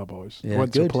school with my boys. Yeah, I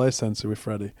went to a play centre with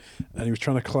Freddie, and he was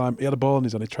trying to climb. He had a ball in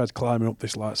his hand. He tried climbing up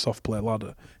this like soft play ladder,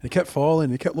 and he kept falling.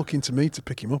 He kept looking to me to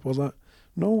pick him up. I was like,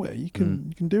 "No way, you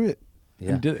can do it."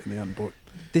 Yeah. And he did it in the end, but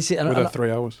This is, within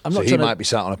 3 hours. So he might be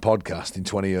sat on a podcast in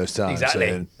 20 years' time Exactly.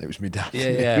 saying, it was my dad.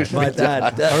 Yeah, my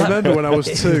dad. I remember when I was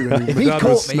 2. And If my he dad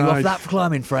caught was me off snide. that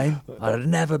climbing frame, I'd have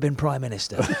never been Prime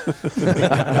Minister.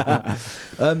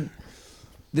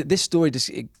 This story just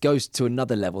it goes to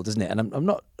another level, doesn't it? And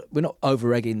we're not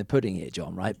over egging the pudding here,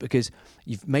 John, right? Because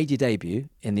you've made your debut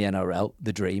in the NRL,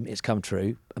 the dream, it's come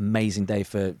true. Amazing day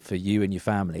for you and your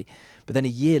family. But then a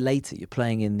year later, you're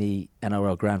playing in the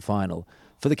NRL Grand Final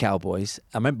for the Cowboys.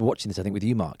 I remember watching this, I think, with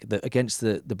you, Mark, against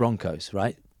the Broncos,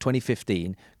 right?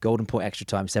 2015, Golden Point extra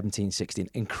time, 17-16.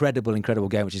 Incredible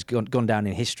game, which has gone down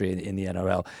in history in the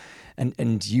NRL.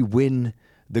 And you win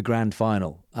the Grand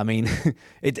Final. I mean,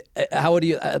 how old are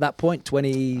you at that point?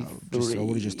 20? I would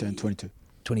have just turned 22.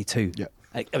 22? Yeah.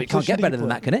 I mean, it can't get better than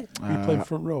that, can it? You played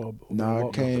front row? No,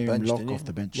 I came bench, lock didn't you? off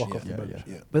the bench. Lock off the bench.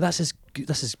 Yeah. But that's as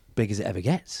big as it ever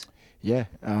gets. Yeah,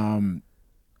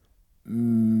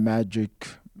 magical,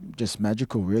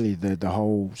 really. The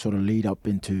whole sort of lead up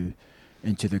into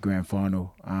the grand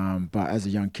final. But as a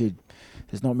young kid,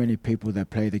 there's not many people that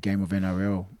play the game of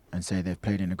NRL and say they've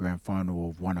played in a grand final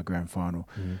or won a grand final.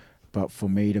 But for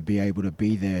me to be able to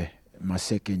be there my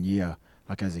second year,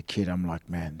 like as a kid, I'm like,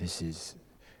 man, this is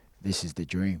the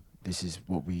dream. This is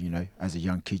what we, as a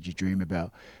young kid, you dream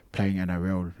about, playing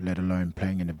NRL, let alone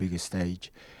playing in a bigger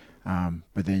stage.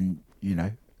 But then,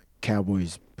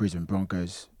 Cowboys, Brisbane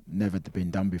Broncos, never been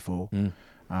done before.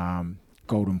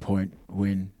 Golden Point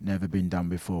win, never been done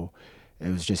before. It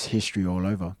was just history all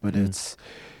over. But it's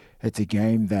a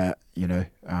game that, that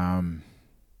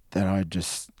I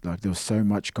just, like, there was so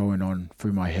much going on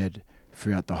through my head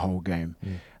throughout the whole game.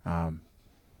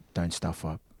 Don't stuff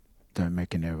up. Don't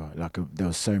make an error. Like, there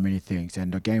was so many things.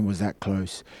 And the game was that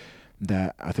close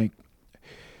that I think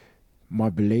my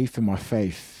belief and my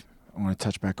faith, I want to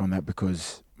touch back on that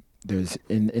because there's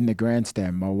in the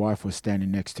grandstand, my wife was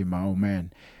standing next to my old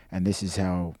man, and this is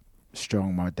how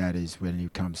strong my dad is when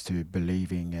it comes to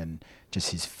believing and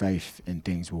just his faith in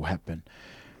things will happen.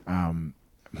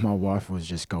 My wife was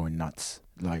just going nuts,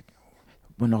 like,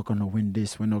 we're not going to win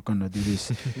this, we're not going to do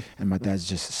this. And my dad's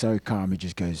just so calm, he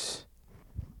just goes,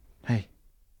 hey,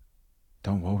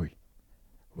 don't worry,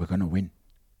 we're going to win.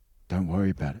 Don't worry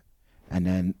about it. And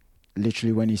then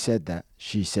literally when he said that,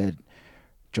 she said,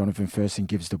 Jonathan Thurston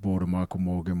gives the ball to Michael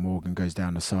Morgan. Morgan goes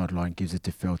down the sideline, gives it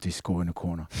to Felty, score in the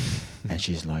corner. And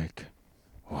she's like,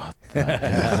 what the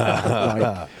hell?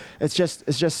 Like, it's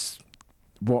just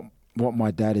what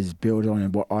my dad is built on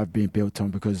and what I've been built on,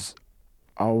 because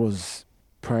I was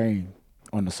praying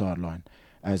on the sideline.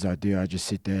 As I do, I just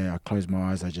sit there, I close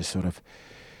my eyes, I just sort of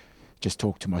just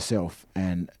talk to myself.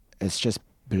 And it's just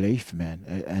belief, man.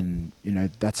 And,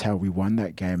 that's how we won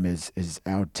that game is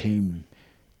our team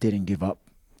didn't give up.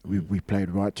 We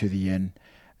played right to the end,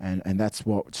 and that's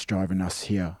what's driving us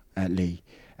here at Leigh,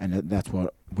 and that's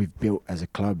what we've built as a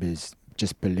club, is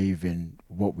just believe in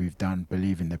what we've done,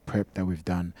 believe in the prep that we've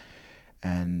done.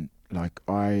 And like,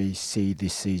 I see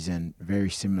this season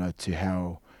very similar to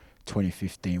how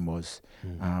 2015 was.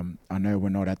 I know we're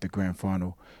not at the grand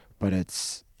final, but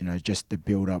it's just the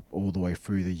build up all the way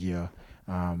through the year.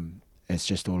 It's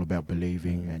just all about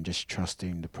believing and just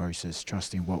trusting the process,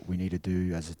 trusting what we need to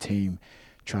do as a team,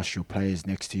 trust your players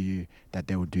next to you that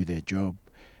they will do their job,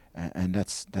 and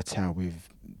that's how we've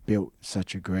built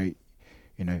such a great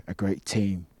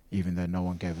team, even though no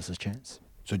one gave us a chance.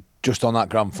 So just on that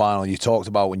grand final, you talked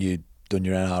about when you'd done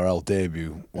your NRL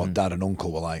debut, what Dad and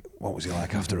Uncle were like. What was he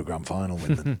like after a grand final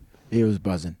win? He was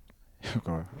buzzing.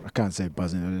 I can't say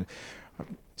buzzing.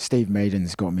 Steve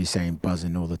Maiden's got me saying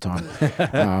buzzing all the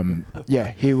time.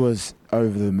 Yeah, he was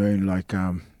over the moon. Like,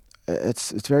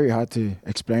 it's very hard to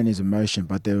explain his emotion,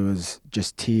 but there was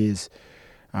just tears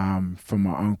from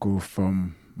my uncle,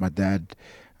 from my dad,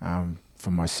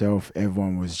 from myself.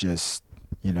 Everyone was just,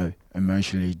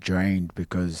 emotionally drained,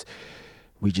 because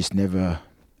we never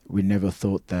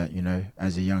thought that,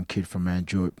 as a young kid from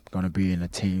Mandurah, going to be in a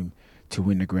team to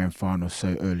win the grand final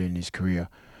so early in his career.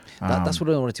 That's what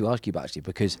I wanted to ask you about, actually,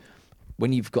 because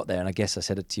when you've got there, and I guess I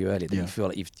said it to you earlier, that Yeah. you feel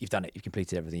like you've done it, you've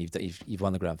completed everything, you've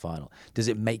won the grand final. Does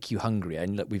it make you hungrier?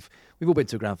 And look, we've all been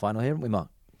to a grand final here, haven't we, Mark?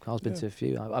 Carl's been to a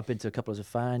few. I've been to a couple as a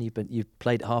fan. You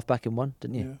played at halfback in one,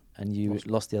 didn't you? Yeah. And you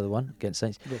lost the other one against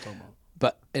Saints. We'll talk about it.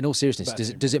 But in all seriousness,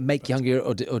 does it make you hungrier,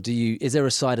 or do you? Is there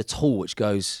a side at all which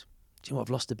goes, you know what,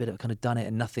 I've lost a bit, I've kind of done it,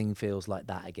 and nothing feels like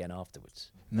that again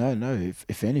afterwards? No.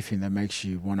 If anything, that makes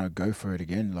you want to go for it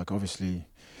again. Like, obviously,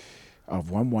 I've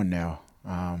won one now.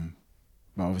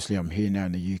 But obviously, I'm here now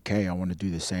in the UK. I want to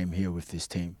do the same here with this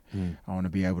team. I want to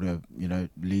be able to,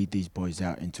 lead these boys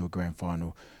out into a grand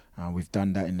final. We've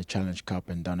done that in the Challenge Cup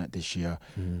and done it this year,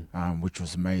 which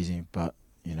was amazing. But,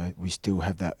 we still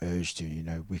have that urge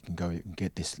to, we can go and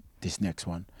get this next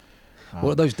one.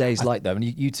 What are those days like, though? I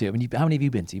mean, you two, how many have you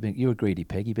been to? You're a greedy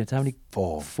pig. You've been to how many?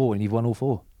 4. 4, and you've won all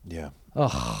 4? Yeah.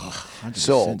 Oh.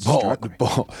 So,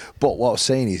 but what I'm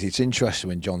saying is, it's interesting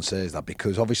when John says that,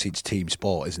 because obviously it's team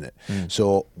sport, isn't it?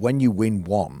 So when you win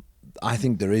one, I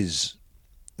think there is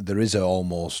a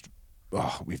almost,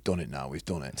 we've done it now, we've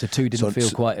done it. So 2 didn't feel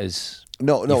quite as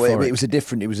no. euphoric.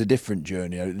 It was a different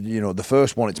journey. The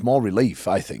first one, it's more relief.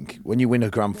 I think when you win a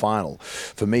grand final,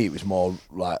 for me, it was more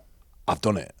like, I've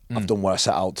done it. I've done what I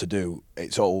set out to do.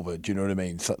 It's over. Do you know what I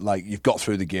mean? Like, you've got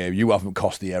through the game. You haven't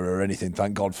cost the error or anything.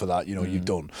 Thank God for that. You've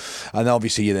done. And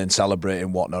obviously you then celebrate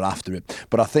and whatnot after it.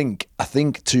 But I think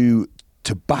to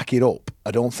back it up, I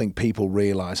don't think people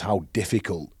realise how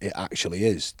difficult it actually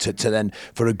is to then,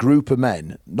 for a group of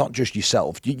men, not just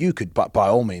yourself, you could by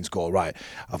all means go, right,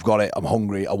 I've got it, I'm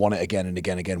hungry, I want it again and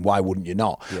again and again, why wouldn't you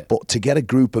not? Yeah. But to get a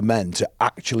group of men to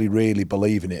actually really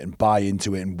believe in it and buy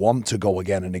into it and want to go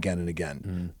again and again and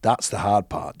again, that's the hard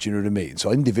part, do you know what I mean?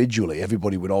 So individually,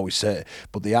 everybody would always say it,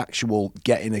 but the actual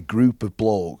getting a group of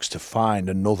blokes to find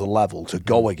another level to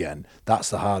go again, that's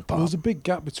the hard part. There was a big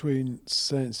gap between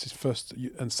Saints' first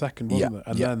and second, wasn't there?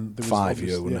 And then there was 5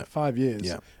 years, wasn't it? 5 years.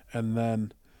 Yeah. And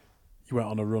then you went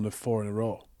on a run of 4 in a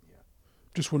row. Yeah.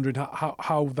 Just wondering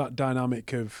how that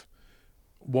dynamic of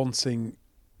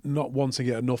not wanting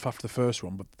it enough after the first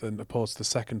one, but then opposed to the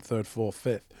second, third, fourth,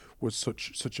 fifth, was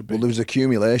such a big... Well, there was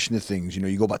accumulation of things.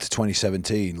 You go back to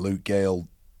 2017, Luke Gale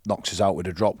knocks us out with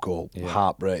a drop goal. Yeah.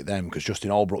 Heartbreak then, because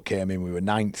Justin Albrook came in, we were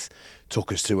 9th,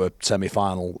 took us to a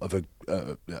semi-final of in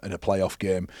a playoff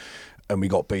game, and we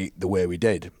got beat the way we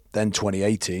did. Then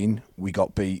 2018, we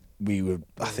got beat.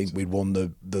 I think we'd won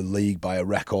the league by a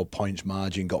record points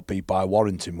margin, got beat by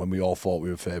Warrington when we all thought we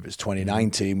were favourites.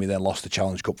 2019, we then lost the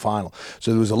Challenge Cup final.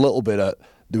 So there was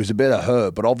a bit of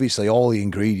hurt, but obviously all the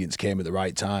ingredients came at the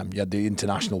right time. You had the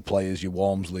international players, your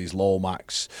Walmsleys,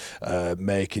 Lomax,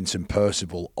 Makinson,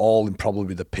 Percival, all in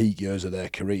probably the peak years of their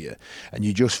career, and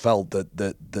you just felt that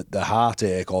the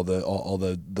heartache or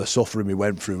the suffering we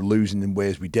went through, losing in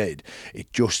ways we did,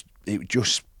 it just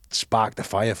sparked the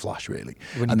fire flash, really.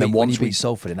 When you beat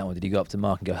Salford in that one, did you go up to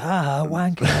Mark and go,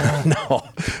 wanker?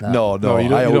 No, you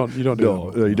don't do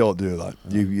that. No, you don't do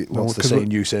that. What's the saying?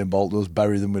 Usain Bolt does,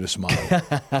 bury them with a smile.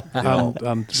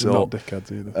 and so, not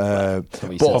dickheads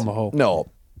either.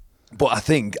 No. But I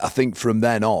think from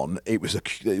then on, it was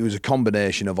a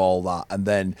combination of all that, and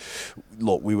then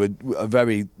look,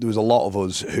 there was a lot of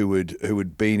us who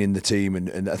had been in the team,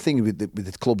 and I think with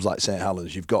the clubs like St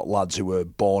Helens, you've got lads who were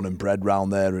born and bred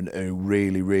round there and who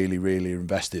really, really, really are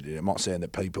invested in it. I'm not saying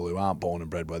that people who aren't born and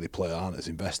bred where they play aren't as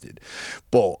invested,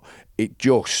 but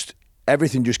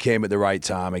everything just came at the right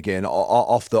time again,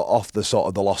 off the sort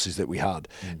of the losses that we had.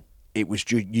 It was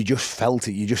you just felt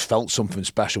it. You just felt something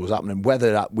special was happening.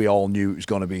 Whether that we all knew it was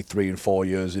going to be 3 and 4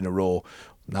 years in a row,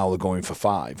 now they're going for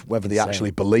 5. Whether they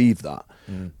actually believed that,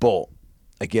 but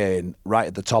again, right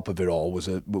at the top of it all was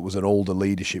an older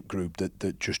leadership group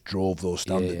that just drove those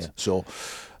standards. Yeah. So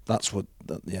that's what.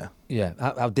 Yeah.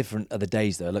 How different are the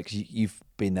days though? Like, you've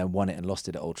been there, won it, and lost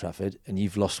it at Old Trafford, and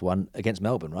you've lost one against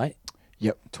Melbourne, right?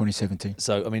 Yep, 2017.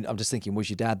 So I mean, I'm just thinking, was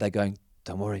your dad there going,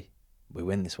 "Don't worry, we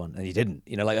win this one," and he didn't?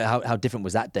 Like, how different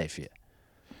was that day for you?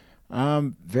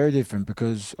 Very different,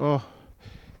 because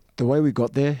the way we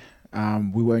got there,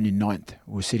 we were only 9th.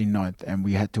 We were sitting 9th, and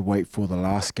we had to wait for the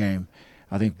last game.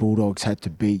 I think Bulldogs had to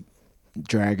beat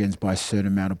Dragons by a certain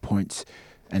amount of points,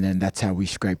 and then that's how we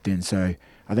scraped in. So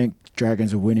I think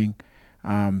Dragons are winning.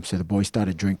 So the boys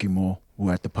started drinking more. We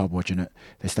were at the pub watching it.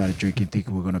 They started drinking,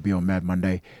 thinking we were going to be on Mad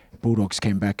Monday. Bulldogs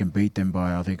came back and beat them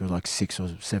by, I think it was like 6 or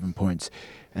 7 points.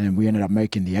 And then we ended up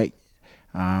making the 8.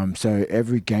 So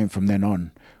every game from then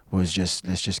on was just,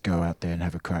 let's just go out there and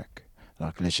have a crack.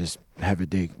 Like, let's just have a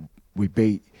dig. We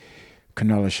beat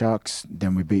Cronulla Sharks,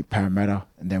 then we beat Parramatta,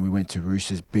 and then we went to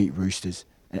Roosters, beat Roosters,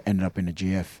 and ended up in the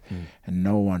GF. And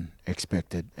no one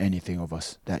expected anything of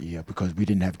us that year, because we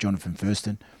didn't have Jonathan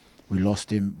Thurston. We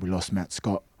lost him. We lost Matt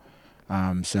Scott.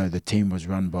 So the team was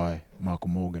run by Michael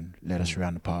Morgan, led us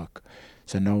around the park.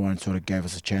 So no one sort of gave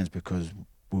us a chance, because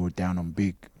we were down on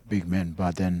big men.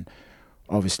 But then,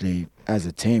 obviously, as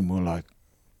a team, we're like,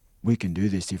 we can do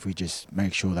this if we just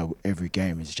make sure that every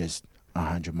game is just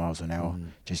 100 miles an hour.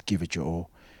 Just give it your all.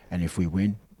 And if we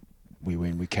win, we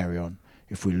win, we carry on.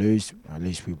 If we lose, at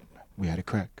least we had a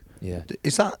crack. Yeah.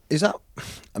 Is that?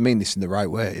 I mean this in the right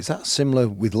way. Is that similar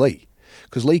with Leigh?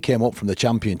 Because Leigh came up from the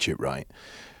Championship, right?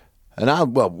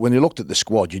 And when you looked at the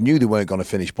squad, you knew they weren't going to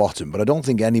finish bottom, but I don't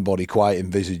think anybody quite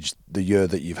envisaged the year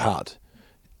that you've had.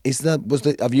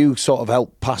 Have you sort of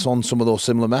helped pass on some of those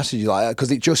similar messages?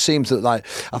 Because it just seems that,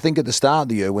 I think at the start of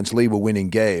the year, when Leigh were winning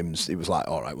games, it was like,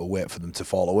 all right, we'll wait for them to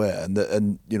fall away. And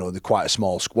they're quite a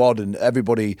small squad, and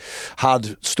everybody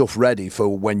had stuff ready for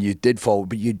when you did fall,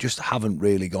 but you just haven't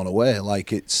really gone away.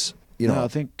 No, I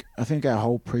think our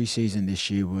whole preseason this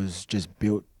year was just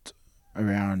built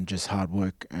around just hard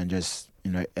work and just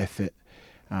effort,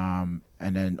 and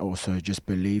then also just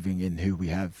believing in who we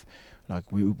have. Like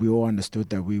we all understood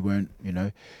that we weren't,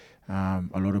 a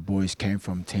lot of boys came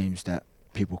from teams that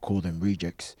people call them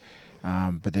rejects,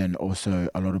 but then also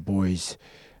a lot of boys,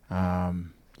 were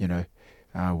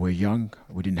young.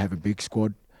 We didn't have a big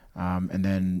squad, and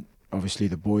then obviously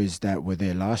the boys that were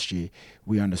there last year,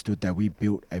 we understood that we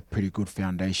built a pretty good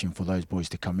foundation for those boys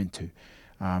to come into.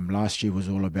 Last year was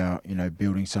all about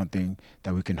building something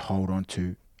that we can hold on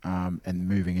to, and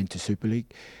moving into Super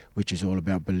League, which is all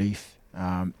about belief.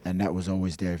 And that was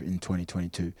always there in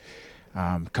 2022.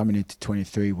 Coming into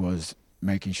 23 was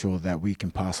making sure that we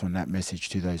can pass on that message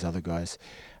to those other guys.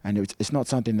 And it's not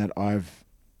something that I've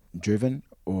driven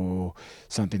or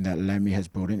something that Lammy has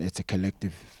brought in. It's a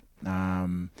collective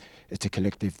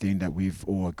thing that we've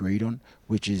all agreed on,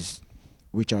 which is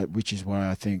why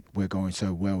I think we're going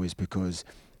so well, is because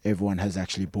everyone has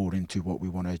actually bought into what we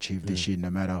want to achieve this year, no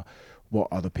matter what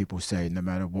other people say, no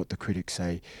matter what the critics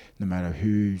say, no matter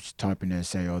who's typing there and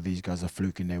say, oh, these guys are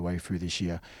fluking their way through this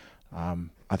year.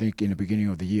 I think in the beginning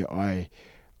of the year, I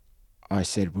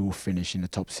said we'll finish in the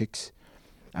top 6.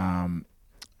 And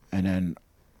then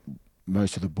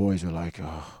most of the boys were like,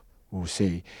 oh, we'll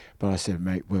see. But I said,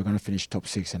 mate, we're going to finish top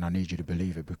 6, and I need you to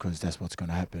believe it, because that's what's going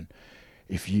to happen.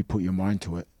 If you put your mind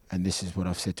to it, and this is what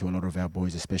I've said to a lot of our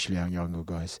boys, especially our younger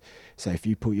guys, so if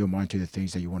you put your mind to the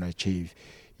things that you want to achieve,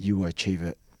 you will achieve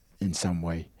it in some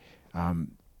way.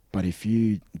 But if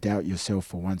you doubt yourself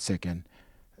for 1 second,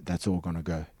 that's all going to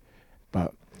go.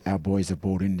 But our boys have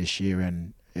bought in this year,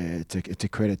 and it's a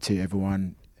credit to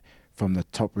everyone, from the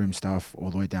top room staff all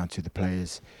the way down to the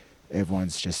players.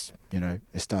 Everyone's just, it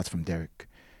starts from Derek.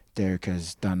 Derek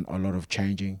has done a lot of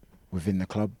changing within the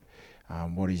club.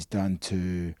 What he's done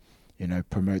to,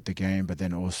 promote the game, but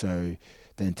then also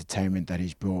the entertainment that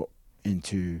he's brought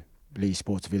into Leigh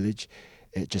Sports Village.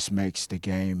 It just makes the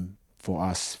game for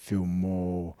us feel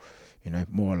more,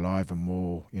 more alive, and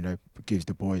more, gives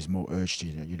the boys more urge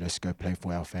to, let's go play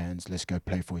for our fans, let's go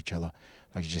play for each other.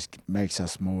 Like, it just makes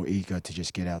us more eager to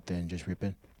just get out there and just rip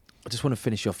in. I just want to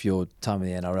finish off your time in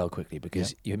the NRL quickly,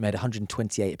 because you made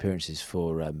 128 appearances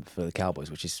for the Cowboys,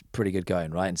 which is pretty good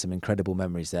going, right? And some incredible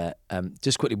memories there.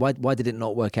 Just quickly, why did it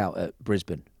not work out at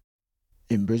Brisbane?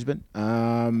 In Brisbane?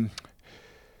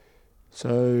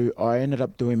 So I ended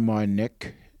up doing my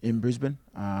neck in Brisbane.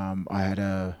 I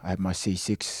had my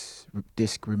C6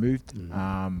 disc removed in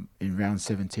round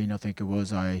 17, I think it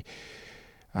was. I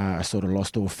sort of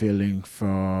lost all feeling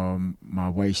from my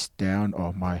waist down,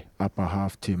 or my upper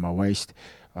half to my waist.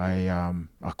 I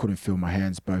couldn't feel my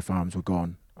hands, both arms were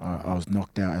gone. I was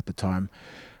knocked out at the time.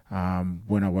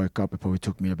 When I woke up, it probably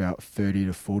took me about 30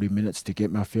 to 40 minutes to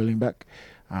get my feeling back.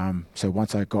 So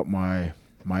once I got my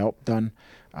op done,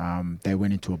 they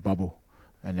went into a bubble,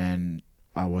 and then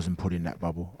I wasn't put in that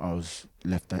bubble. I was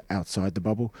left outside the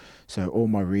bubble. So all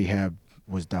my rehab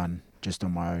was done just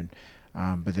on my own.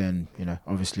 But then,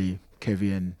 obviously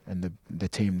Kevin and the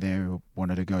team there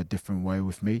wanted to go a different way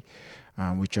with me,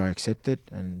 which I accepted.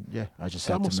 And I just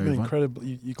had to move on. That must have been incredible.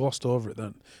 You glossed over it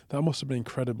then. That must have been an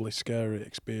incredibly scary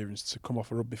experience to come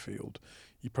off a rugby field.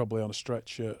 You're probably on a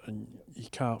stretcher and you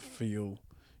can't feel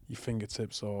your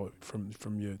fingertips or from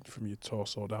your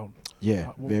torso down.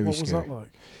 Yeah, very what scary. Was that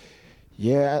like?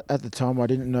 Yeah, at the time I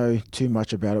didn't know too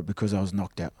much about it because I was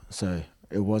knocked out. So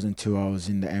it wasn't until I was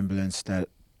in the ambulance that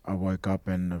I woke up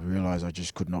and I realised I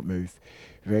just could not move.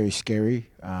 Very scary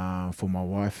for my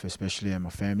wife, especially, and my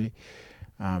family.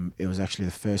 It was actually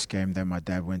the first game that my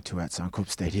dad went to at Suncorp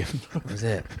Stadium. Was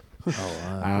it? Oh,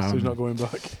 wow. So he's not going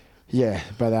back. Yeah,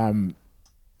 but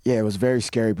it was very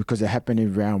scary because it happened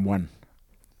in round 1.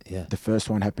 Yeah. The first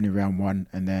one happened in round 1,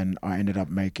 and then I ended up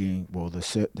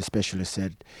the specialist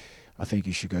said, I think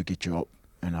you should go get your op.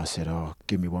 And I said,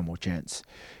 give me one more chance.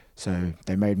 So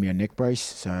they made me a neck brace.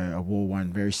 So I wore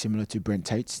one very similar to Brent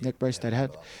Tate's neck brace that I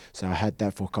had. So I had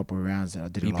that for a couple of rounds, and I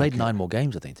didn't. You played 9 more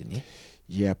games, I think, didn't you?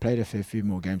 Yeah, I played a fair few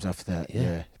more games after that. Yeah.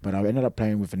 Yeah. But I ended up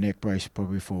playing with a neck brace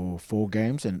probably for 4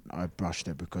 games, and I brushed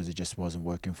it because it just wasn't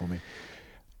working for me.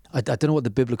 I don't know what the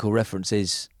biblical reference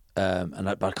is,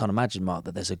 but I can't imagine, Mark,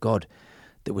 that there's a God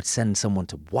that would send someone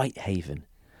to Whitehaven.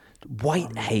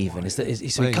 Whitehaven so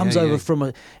he comes over from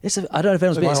a. It's a. I don't know if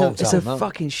anyone's been. It's a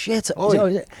fucking shit. We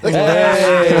got him.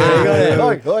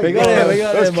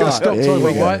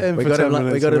 We got him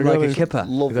like a kipper.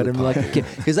 We got him like a kipper.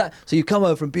 Because that. So you come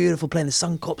over from beautiful, playing the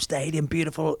Suncorp Stadium,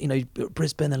 beautiful.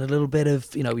 Brisbane, and a little bit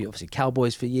of we obviously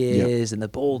Cowboys for years, and the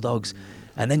Bulldogs.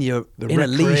 And then you're in a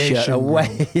Leigh shirt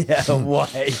away. I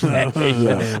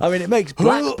mean, it makes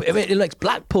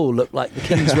Blackpool look like the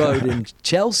King's Road in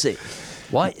Chelsea.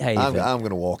 Whitehaven. I'm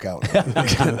going to walk out.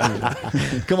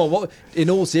 Come on, in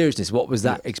all seriousness, what was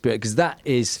that experience? Because that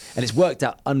is, and it's worked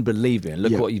out unbelievably. And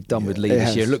look what you've done with Leigh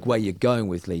this year. Look where you're going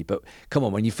with Leigh. But come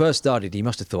on, when you first started, you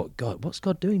must have thought, God, what's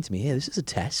God doing to me here? This is a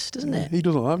test, isn't it? He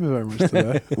doesn't like me very much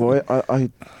today. Well, I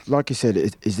like you said,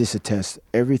 is this a test?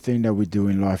 Everything that we do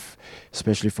in life,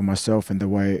 especially for myself and the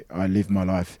way I live my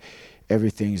life,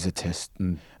 everything is a test.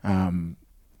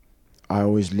 I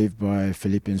always live by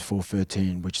Philippians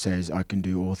 4:13, which says, I can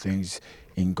do all things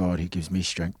in God who gives me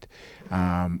strength.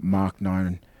 Mark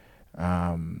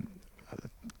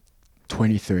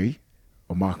 9:23,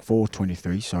 or Mark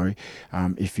 4:23, sorry.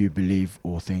 If you believe,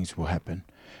 all things will happen.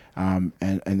 And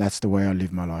that's the way I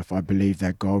live my life. I believe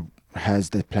that God has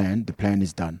the plan. The plan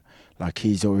is done. Like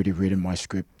He's already written my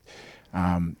script.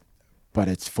 But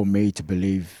it's for me to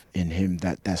believe in Him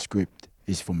that script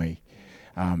is for me.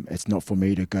 It's not for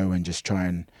me to go and just try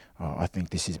and, I think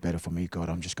this is better for me, God.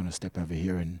 I'm just going to step over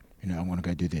here and, I want to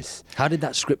go do this. How did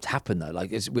that script happen, though?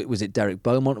 Like, was it Derek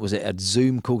Beaumont? Was it a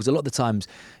Zoom call? Because a lot of the times,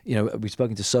 we've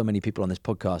spoken to so many people on this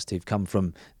podcast who've come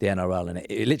from the NRL, and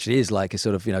it literally is like a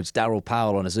sort of, it's Darryl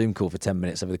Powell on a Zoom call for 10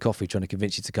 minutes over the coffee trying to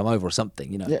convince you to come over or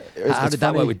something, Yeah, How did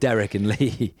that work with Derek and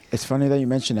Leigh? It's funny that you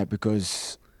mention that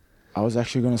because I was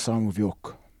actually going to sign with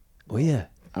York. Oh, yeah.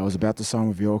 I was about to sign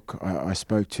with York. I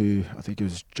spoke to, I think it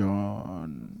was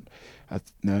John.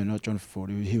 No, not John Ford.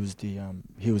 He was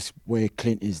where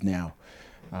Clint is now,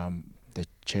 the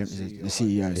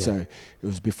CEO. So it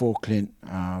was before Clint.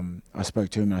 I spoke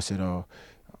to him and I said, I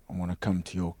want to come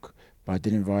to York, but I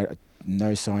didn't invite.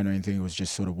 No sign or anything. It was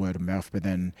just sort of word of mouth. But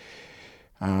then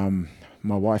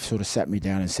my wife sort of sat me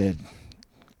down and said,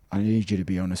 I need you to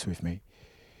be honest with me.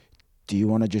 Do you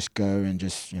want to just go and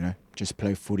just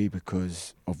play footy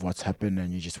because of what's happened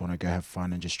and you just want to go have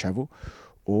fun and just travel?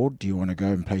 Or do you want to go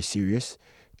and play serious,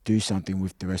 do something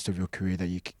with the rest of your career that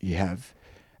you have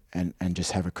and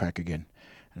just have a crack again?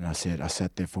 And I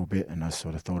sat there for a bit and I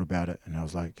sort of thought about it and I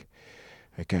was like,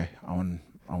 okay, I want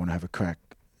to have a crack.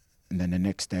 And then the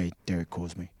next day, Derek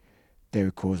calls me. He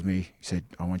said,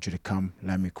 I want you to come.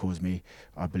 Lamy calls me.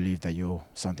 I believe that you're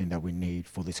something that we need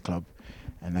for this club.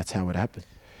 And that's how it happened.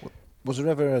 Was there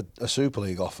ever a Super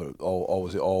League offer, or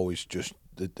was it always just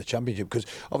the Championship? Because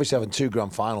obviously having 2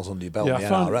 grand finals under your belt in the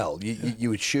NRL, you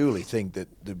would surely think that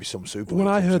there'd be some Super League.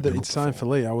 When I heard that he'd signed for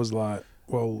Leigh, I was like,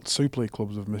 well, Super League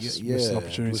clubs have missed an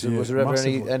opportunity. Was there ever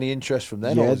any interest from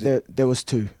them? Yeah, there was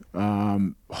 2.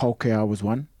 Hull KR was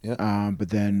one, but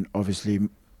then obviously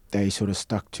they sort of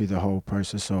stuck to the whole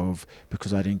process of,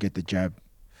 because I didn't get the jab.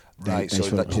 Right, so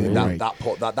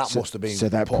that must have been so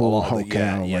that pulled Hull KR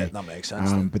away. Yeah, that makes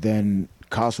sense. But then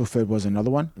Castleford was another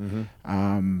one,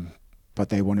 but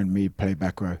they wanted me to play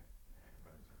back row,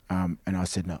 and I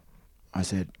said no. I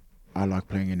said I like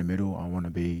playing in the middle. I want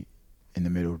to be in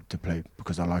the middle to play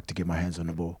because I like to get my hands on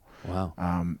the ball. Wow.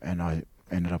 And I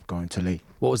ended up going to Leigh.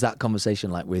 What was that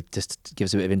conversation like with? Just to give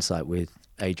us a bit of insight with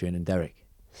Adrian and Derek.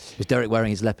 Was Derek wearing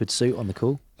his leopard suit on the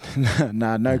call?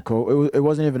 No call. It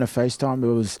wasn't even a FaceTime.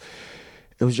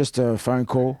 It was just a phone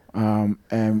call,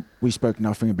 and we spoke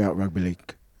nothing about rugby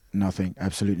league. Nothing,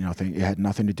 absolutely nothing. It had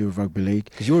nothing to do with rugby league.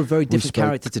 Because you're a very different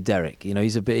character to Derek.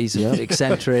 He's a bit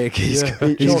eccentric. He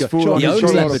owns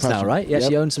leopards now, right? He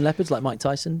actually owns some leopards, like Mike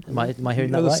Tyson. Am I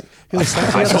hearing that right? I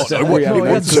don't know. It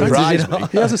wouldn't surprise me.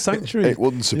 He has a sanctuary. It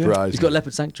wouldn't surprise me. He's got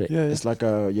leopard sanctuary. Yeah. It's like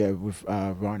with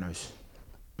rhinos.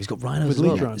 He's got rhinos as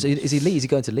well. Is he Leeds? Is he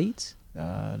going to Leeds?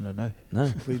 No.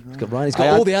 He's got rhinos. He's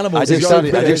got all the animals. I just had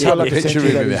a picture of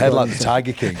him in my head like the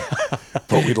Tiger King,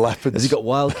 but with leopards. Has he got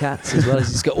wildcats as well?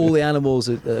 He's got all the animals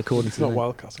according to. It's not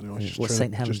wildcats anymore. What's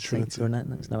St Helens?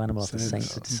 There's no animal after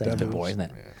saints. It's a saint boy,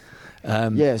 isn't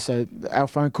it? So our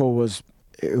phone call was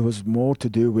more to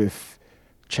do with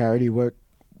charity work,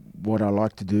 what I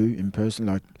like to do in person.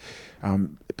 Like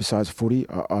besides footy,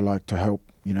 I like to help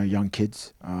young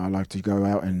kids. I like to go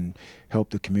out and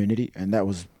help the community, and that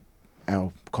was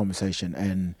our conversation.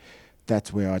 And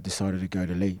that's where I decided to go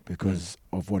to Leigh because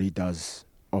of what he does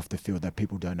off the field that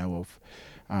people don't know of.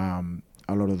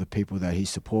 A lot of the people that he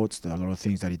supports, a lot of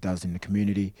things that he does in the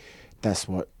community, that's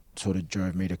what sort of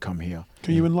drove me to come here.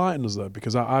 Can you enlighten us though?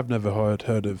 Because I've never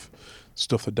heard of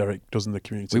stuff that Derek does in the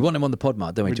community. We want him on the pod,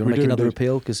 Mark, don't we? Do you want to make another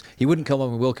appeal? Because he wouldn't come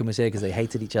on when Wilkin was here because they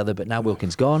hated each other, but now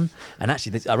Wilkin's gone. And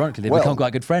actually, ironically, they've become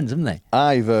quite good friends, haven't they?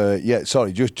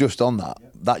 Just on that.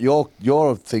 That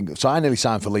your thing. So I nearly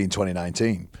signed for Leigh in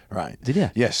 2019, right? Did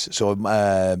you? Yes. So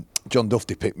John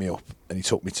Duffy picked me up and he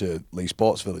took me to Leigh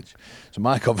Sports Village. So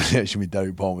my conversation with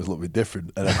Derek Bourne was a little bit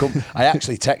different. And I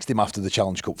actually texted him after the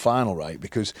Challenge Cup final, right?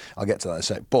 Because I'll get to that in a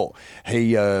sec. But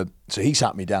he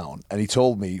sat me down and he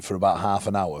told me for about half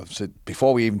an hour, so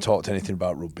before we even talked anything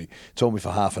about rugby, told me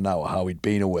for half an hour how he'd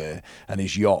been away and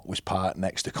his yacht was parked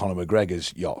next to Conor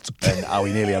McGregor's yacht and how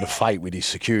he nearly had a fight with his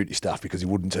security staff because he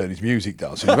wouldn't turn his music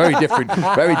down. So it's a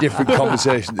very different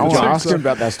conversation. I want to ask him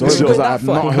about that story because I have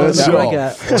not heard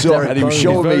that. And he was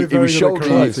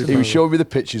showing me the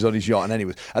pictures on his yacht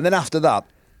and then after that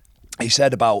he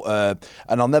said about,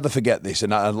 and I'll never forget this,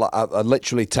 and I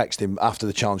literally texted him after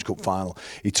the Challenge Cup final.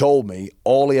 He told me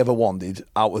all he ever wanted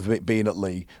out of it being at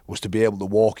Leigh was to be able to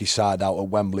walk his side out at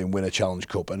Wembley and win a Challenge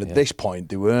Cup. And at this point,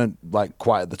 they weren't like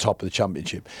quite at the top of the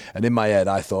championship. And in my head,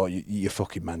 I thought, you're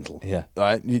fucking mental. Yeah.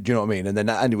 Right? Do you know what I mean?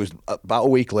 And it was about a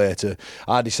week later,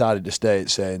 I decided to stay at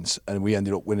Saints, and we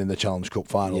ended up winning the Challenge Cup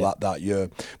final that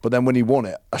year. But then when he won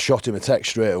it, I shot him a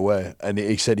text straight away, and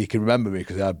he said he can remember me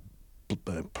because I had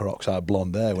peroxide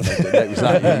blonde hair when I did it. Was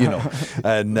that, you know,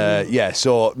 and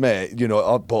so mate, you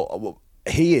know, but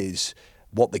he is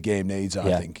what the game needs.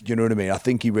 I think, you know what I mean. I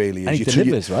think he really is. And he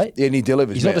delivers, right? And he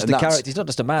delivers. He's not just a character. He's not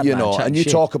just a madman. You know, and you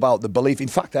talk about the belief. In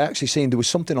fact, I actually seen there was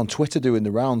something on Twitter doing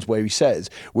the rounds where he says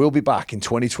we'll be back in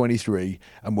 2023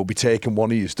 and we'll be taking one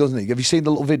of you, doesn't he? Have you seen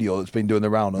the little video that's been doing the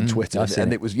round on Twitter?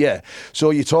 And it was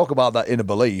So you talk about that inner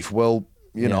belief. Well,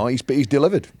 you know, he's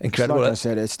delivered. Incredible. Like I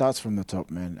said, it starts from the top,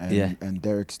 man. And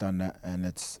Derek's done that, and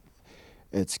it's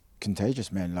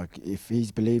contagious, man. Like, if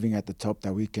he's believing at the top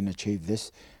that we can achieve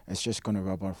this, it's just going to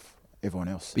rub off everyone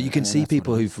else. But you can see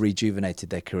people who've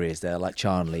rejuvenated their careers there, like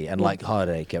Charnley and like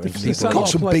Hardacre. They've got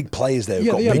some big players there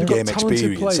who've got big game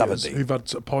experience, haven't they? Who've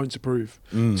had a point to prove.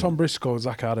 Tom Briscoe and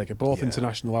Zach Hardacre, both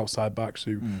international outside backs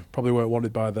who probably weren't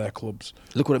wanted by their clubs.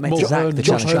 Look what it makes Zach, the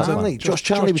Josh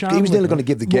Charnley. He was nearly going to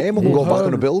give the game up and go back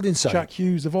on a building site. Jack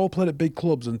Hughes, they've all played at big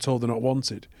clubs and told they're not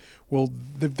wanted. Well,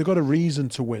 they've got a reason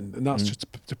to win, and that's just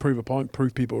to prove a point,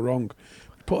 prove people wrong.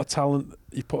 You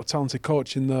put a talented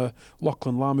coach in there,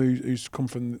 Lachlan Lamb, who's come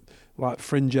from like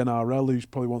fringe NRL, who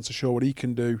probably wants to show what he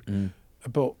can do,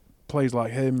 but plays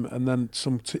like him, and then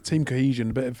some team cohesion,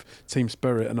 a bit of team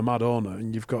spirit, and a mad owner,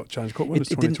 and you've got Challenge Cup winners.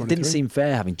 It didn't seem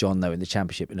fair having John though in the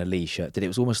Championship in a Leigh shirt. Did it? It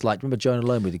was almost like, remember Jonah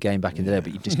Lomu with the game back in the day,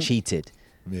 but you just cheated.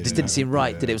 It just didn't seem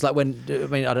right, did it? It was like when, I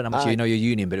mean, I don't know how much you know your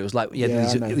union, but it was like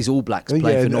these All Blacks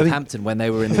playing for Northampton when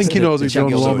they were in the Championship. I think he knows who John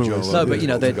Lomu was. No, but you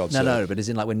know, but it's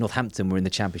in like when Northampton were in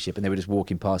the Championship and they were just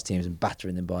walking past teams and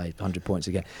battering them by 100 points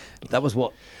again. That was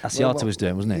what Asiata was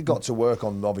doing, wasn't it? You got to work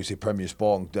on obviously Premier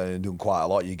Sport and doing quite a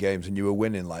lot of your games, and you were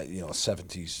winning like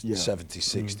 70s,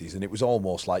 60s, and it was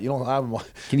almost like Can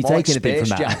you take anything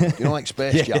from that? Like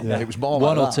Space Jam. It was more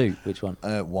one like or two. Which one?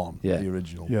 One. The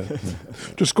original. Yeah.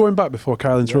 Just going back before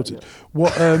Kyle interrupted.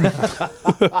 What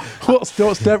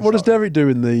what does Derek do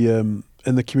in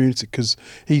the community? Because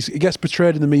he gets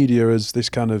portrayed in the media as this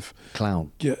kind of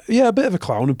clown. Yeah, a bit of a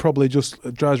clown, and probably just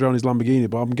drives around his Lamborghini.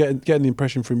 But I'm getting the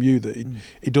impression from you that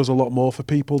he does a lot more for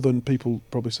people than people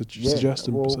probably suggest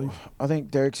and perceive. I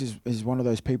think Derek is one of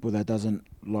those people that doesn't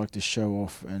like to show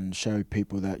off and show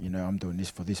people that I'm doing this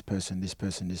for this person, this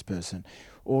person, this person.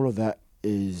 All of that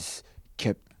is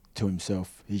kept to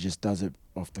himself. He just does it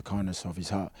off the kindness of his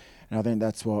heart. And I think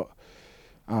that's what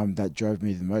that drove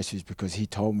me the most, is because he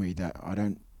told me that I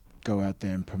don't go out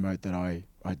there and promote that I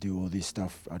do all this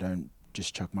stuff. I don't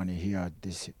just chuck money here, I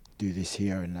do this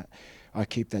here and that. I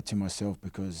keep that to myself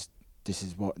because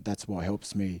that's what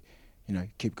helps me,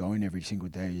 keep going every single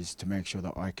day, is to make sure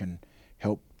that I can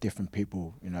help different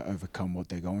people, overcome what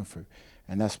they're going through.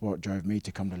 And that's what drove me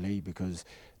to come to Leigh, because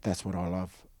that's what I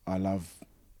love. I love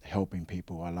helping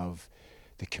people. I love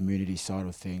the community side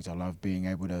of things. I love being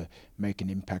able to make an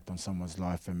impact on someone's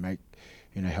life and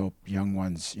help young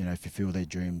ones, fulfill their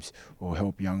dreams, or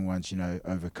help young ones,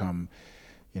 overcome,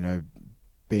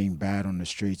 being bad on the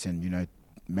streets and,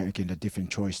 making a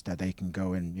different choice that they can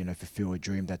go and, fulfill a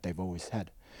dream that they've always had.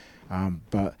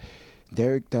 But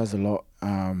Derek does a lot.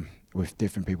 with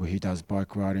different people. He does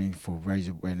bike riding for raise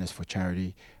awareness for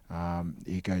charity.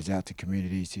 He goes out to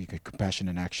communities. Compassion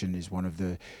in Action is one of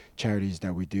the charities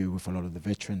that we do with a lot of the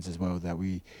veterans as well, that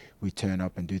we turn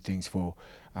up and do things for.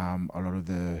 A lot of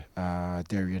the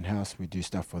Darien House, we do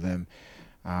stuff for them.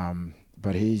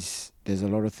 But there's a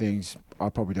lot of things, I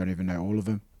probably don't even know all of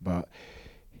them, but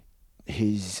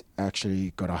he's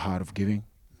actually got a heart of giving.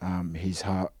 His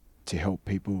heart to help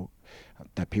people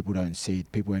that people don't see.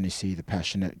 People only see the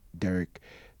passionate Derek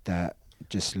that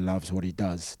just loves what he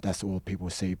does. That's all people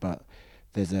see. But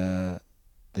there's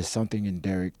something in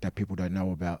Derek that people don't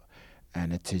know about,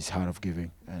 and it's his heart of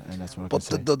giving, and that's what I can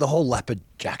say. But the whole leopard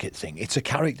jacket thing, it's a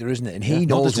character, isn't it? And he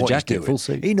knows what he's doing. Full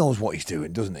suit. He knows what he's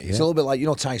doing, doesn't he? It's a little bit like,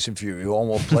 Tyson Fury, who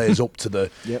almost plays up to the...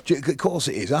 Of course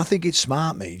it is. I think it's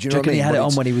smart, mate. Do you know what I mean? He had it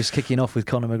on when he was kicking off with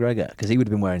Conor McGregor? Because he would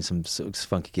have been wearing some sort of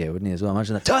funky gear, wouldn't he, as well?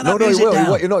 Imagine that. No,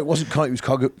 it wasn't Conor, it was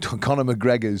Conor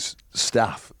McGregor's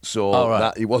staff.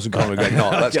 So it wasn't Conor McGregor. No,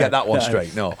 let's get that one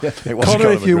straight. No, it wasn't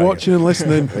Conor, if you're watching and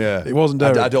listening, it wasn't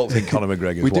Derek. I don't think Conor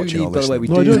McGregor's watching or listening. By the way, we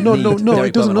do no,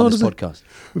 it doesn't. On this podcast.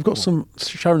 We've got some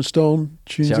Sharon Stone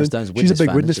tunes in. She's a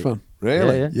big Widnes fan.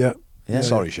 Really? Yeah.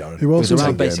 Sorry, Sharon. Who It else was is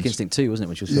around it? Basic Instinct 2, wasn't it?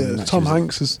 Which was Tom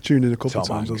Hanks has tuned in a couple of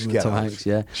Tom times, Hanks, hasn't he? yeah. Tom Hanks,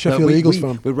 yeah. Sheffield Eagles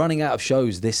fan. We're running out of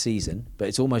shows this season, but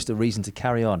it's almost a reason to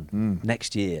carry on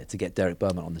next year to get Derek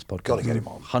Berman on this podcast. Got to get him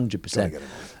on.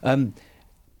 100%.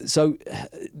 So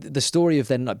the story of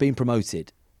then being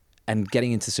promoted and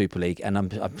getting into Super League, and I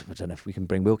don't know if we can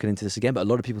bring Wilkin into this again, but a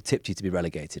lot of people tipped you to be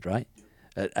relegated, right?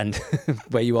 And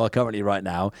where you are currently right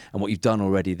now and what you've done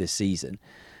already this season.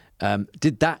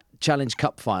 Did that Challenge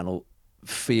Cup final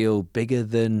feel bigger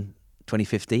than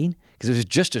 2015? Because it was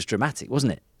just as dramatic,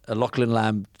 wasn't it? A Lachlan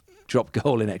Lamb drop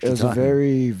goal in extra time. It was a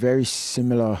very, very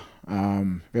similar,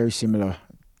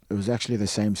 It was actually the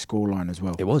same scoreline as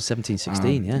well. It was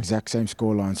 17-16, yeah. Exact same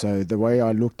scoreline. So the way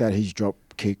I looked at his drop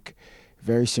kick,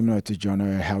 very similar to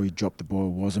Jono, how he dropped the ball.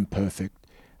 Wasn't perfect,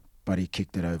 but he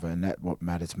kicked it over, and that's what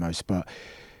matters most. But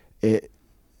it's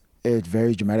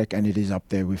very dramatic, and it is up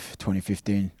there with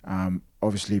 2015.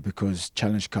 Obviously, because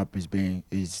Challenge Cup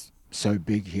is so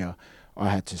big here, I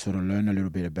had to sort of learn a little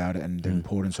bit about it and the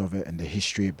importance of it and the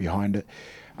history behind it.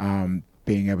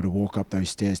 Being able to walk up those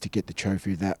stairs to get the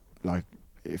trophy, that, like,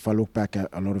 if I look back at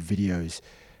a lot of videos,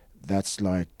 that's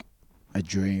like a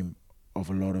dream of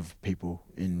a lot of people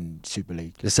in Super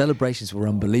League. The celebrations were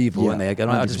unbelievable, weren't they?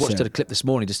 I just watched 100%. a clip this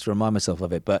morning just to remind myself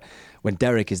of it. But when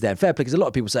Derek is there, fair play, because a lot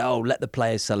of people say, "Oh, let the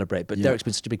players celebrate," but Derek's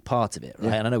been such a big part of it,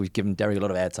 right? And I know we've given Derek a lot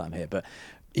of airtime here, but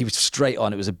he was straight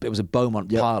on. It was a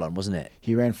Beaumont pylon, wasn't it?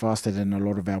 He ran faster than a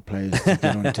lot of our players to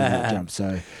get onto that jump.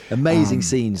 So amazing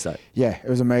scenes, though. Yeah, it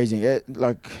was amazing.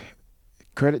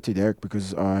 Credit to Derek,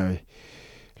 because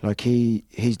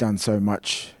he's done so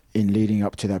much in leading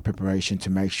up to that preparation to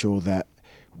make sure that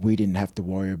we didn't have to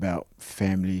worry about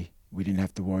family. We didn't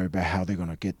have to worry about how they're going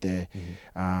to get there,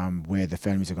 where the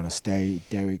families are going to stay.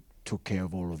 Derek took care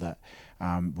of all of that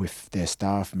with their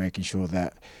staff, making sure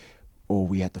that all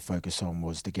we had to focus on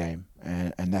was the game.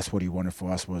 And that's what he wanted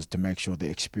for us, was to make sure the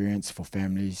experience for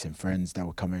families and friends that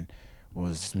were coming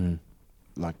was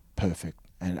perfect.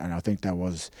 And I think that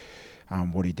was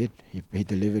what he did. He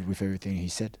delivered with everything he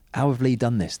said. How have Leigh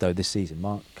done this, though, this season,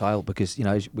 Mark, Kyle? Because,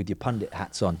 with your pundit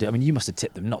hats on, you must have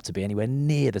tipped them not to be anywhere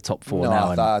near the top four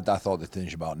now. I thought they'd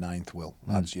finish about ninth, Will.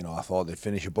 I thought they'd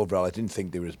finish above Real. I didn't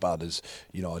think they were as bad as,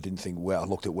 I didn't think, I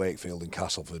looked at Wakefield and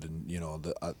Castleford, and,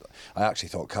 I actually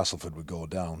thought Castleford would go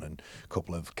down, and a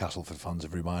couple of Castleford fans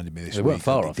have reminded me this week. They weren't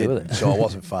far off, were they? So I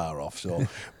wasn't far off. So,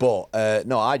 But,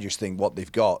 no, I just think what they've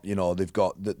got, they've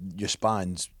got, your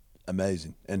spine's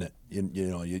amazing, isn't it?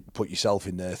 You put yourself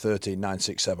in there, 13, 9,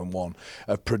 6, 7, 1,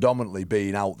 predominantly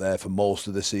being out there for most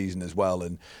of the season as well,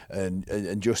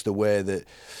 and just the way that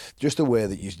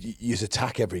you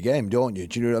attack every game, don't you?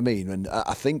 Do you know what I mean? And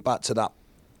I think back to that,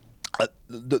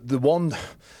 the one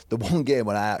game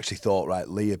when I actually thought, right,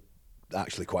 Leigh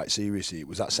actually quite seriously, it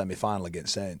was that semi-final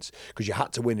against Saints, because you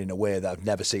had to win in a way that I've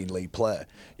never seen Leigh play.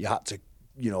 You had to.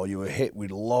 You were hit with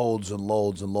loads and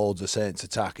loads and loads of Saints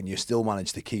attack, and you still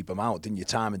managed to keep them out, didn't you,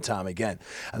 time and time again?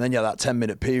 And then you had that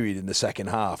 10-minute period in the second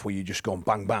half where you just gone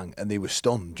bang, bang, and they were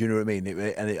stunned. Do you know what I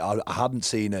mean? I hadn't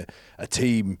seen a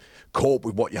team cope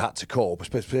with what you had to cope,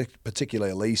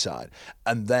 particularly a Leigh side,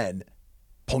 and then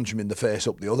punch them in the face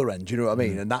up the other end. Do you know what I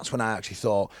mean? And that's when I actually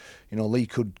thought, Leigh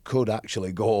could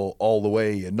actually go all the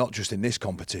way, and not just in this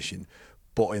competition,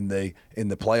 but in the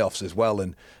playoffs as well.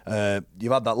 And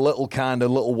you've had that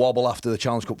little wobble after the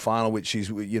Challenge Cup final, which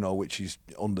is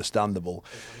understandable.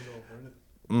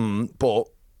 But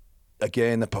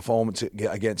again, the performance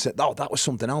against it, that was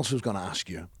something else I was going to ask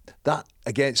you. That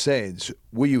against Saints,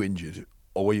 were you injured?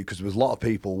 or were you? Because there was a lot of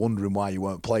people wondering why you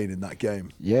weren't playing in that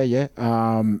game. Yeah.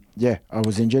 I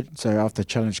was injured. So after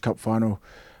Challenge Cup final,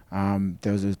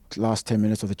 there was the last 10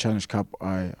 minutes of the Challenge Cup.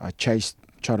 I tried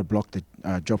to block the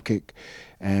drop kick,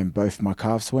 and both my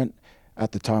calves went.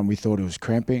 At the time, we thought it was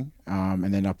cramping,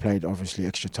 and then I played obviously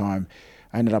extra time.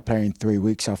 I ended up playing 3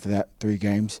 weeks after that, 3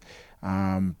 games,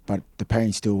 but the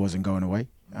pain still wasn't going away.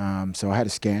 So I had a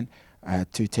scan. I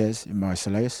had 2 tears in my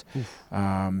soleus,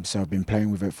 so I've been playing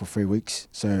with it for 3 weeks.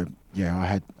 So yeah, I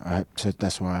had. So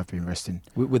that's why I've been resting.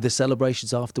 Were the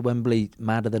celebrations after Wembley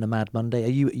madder than a Mad Monday? Are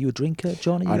you a drinker,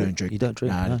 John? I don't drink. You don't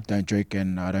drink? Nah, No. I don't drink,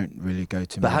 and I don't really go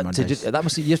to But Mad Mondays. that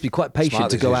must you have to be quite patient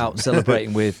Smart to go decision. out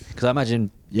celebrating with. Because I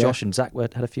imagine Yeah. Josh and Zach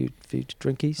had a few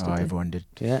drinkies. didn't they? Everyone did.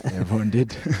 Yeah. Everyone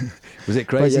did. Was it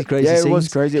crazy? yeah, Crazy yeah, it scenes? was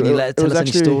crazy. Can you It tell was us any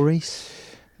actually- stories?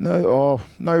 No,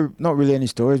 not really any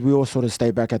stories. We all sort of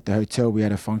stayed back at the hotel. We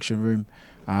had a function room,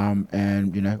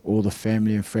 and all the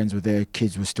family and friends were there.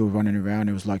 Kids were still running around.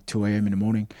 It was like 2 a.m. in the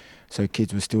morning, so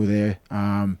kids were still there.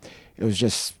 It was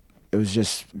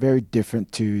just very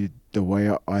different to the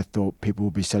way I thought people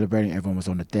would be celebrating. Everyone was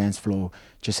on the dance floor,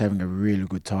 just having a really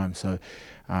good time. So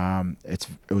it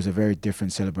was a very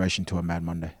different celebration to a Mad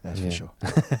Monday, that's for sure.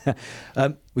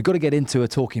 We've got to get into a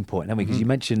talking point, haven't we? Because you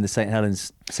mentioned the St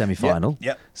Helens semi-final.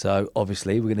 Yep. So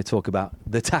obviously we're going to talk about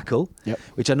the tackle, Yep.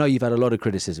 which I know you've had a lot of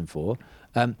criticism for.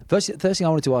 First thing I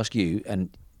wanted to ask you, and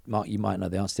Mark, you might know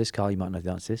the answer to this. Carl, you might know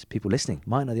the answer to this. People listening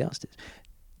might know the answer to this.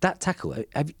 That tackle,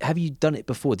 have you done it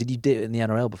before? Did you do it in the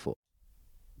NRL before?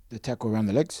 The tackle around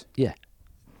the legs, Yeah.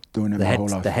 doing it The my head, whole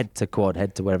life. the head to quad,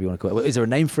 head to wherever you want to call it. Is there a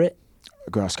name for it? A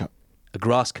grass cut. A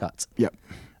grass cut. Yep.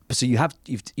 So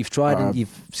you've tried and you've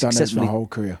Done it successfully. my whole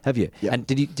career. Have you? Yeah. And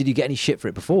did you get any shit for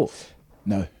it before?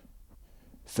 No.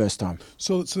 First time.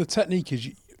 So the technique is,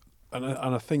 and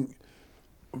I think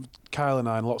Kyle and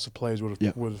I and lots of players would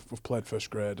have played first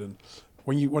grade, and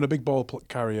when a big ball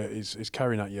carrier is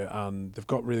carrying at you and they've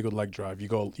got really good leg drive,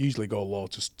 you usually go low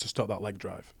to stop that leg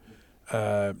drive.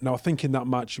 Now I think in that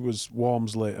match it was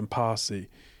Walmsley and Parsi,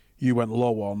 you went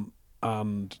low on,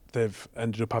 and they've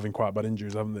ended up having quite bad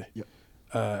injuries, haven't they? Yep.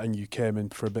 And you came in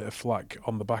for a bit of flack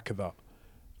on the back of that.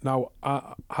 Now,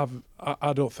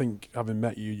 I don't think, having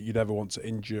met you, you'd ever want to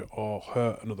injure or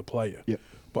hurt another player. Yep.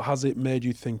 But has it made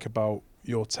you think about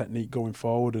your technique going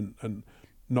forward and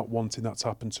not wanting that to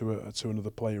happen to another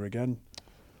player again?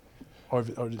 Or is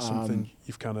it something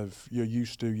you're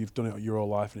used to, you've done it your whole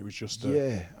life, and it was just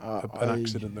an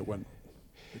accident that went?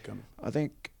 I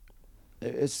think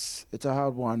it's a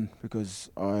hard one because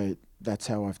that's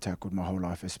how I've tackled my whole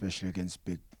life, especially against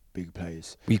big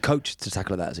players. Were you coached to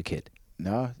tackle like that as a kid?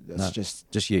 No, that's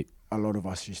Just you. A lot of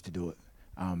us used to do it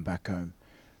back home,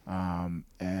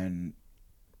 and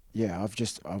yeah,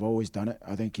 I've always done it.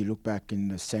 I think you look back in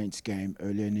the Saints game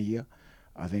earlier in the year,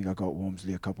 I think I got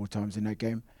Walmsley a couple of times in that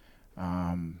game,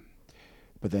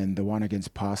 but then the one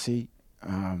against Parsi,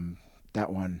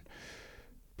 that one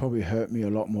probably hurt me a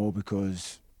lot more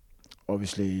because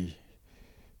obviously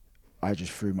I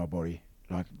just threw my body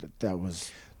like that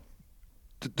was.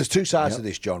 There's two sides to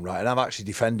this, John, right? And I've actually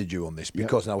defended you on this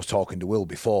because and I was talking to Will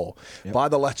before. Yep. By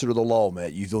the letter of the law,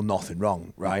 mate, you've done nothing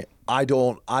wrong, right? I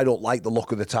don't like the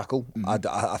look of the tackle.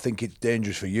 I think it's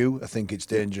dangerous for you. I think it's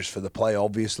dangerous for the player,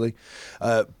 obviously.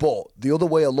 But the other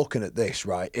way of looking at this,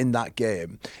 right, in that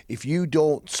game, if you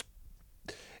don't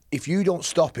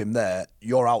stop him there,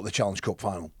 you're out of the Challenge Cup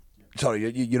final.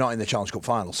 Sorry, you're not in the Challenge Cup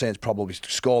final. Saints probably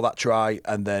score that try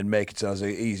and then make it as an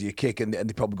easier kick, and they're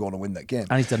probably going to win that game.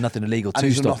 And he's done nothing illegal And to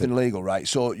he's done stop nothing it. illegal, right?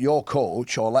 So your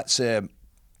coach, or let's say,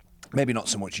 maybe not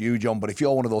so much you, John, but if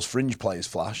you're one of those fringe players,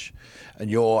 Flash,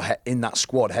 and you're in that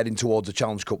squad heading towards a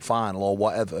Challenge Cup final or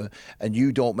whatever, and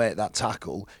you don't make that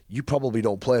tackle, you probably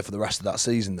don't play for the rest of that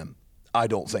season then. I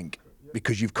don't think,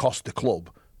 because you've cost the club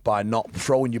by not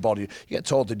throwing your body. You get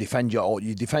told to defend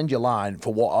you defend your line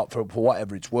for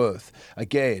whatever it's worth.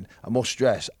 Again, I must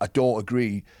stress, I don't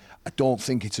agree. I don't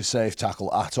think it's a safe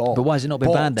tackle at all. But why has it not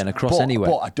been banned then across anywhere?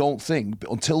 But I don't think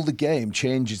until the game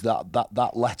changes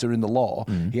that letter in the law,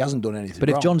 he hasn't done anything. But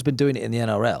wrong. if John's been doing it in the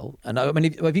NRL, and I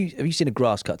mean, have you seen a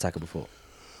grass cut tackle before?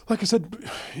 Like I said,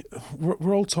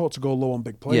 we're all taught to go low on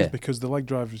big players Yeah. because the leg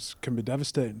drivers can be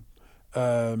devastating.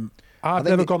 I've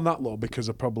never gone that low because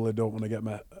I probably don't want to get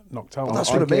knocked out. Well, that's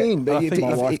what I mean. But I think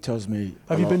My wife tells me.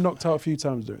 Have you been knocked out a few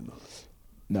times doing that?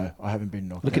 No, I haven't been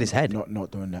knocked. Look out. at his head. Not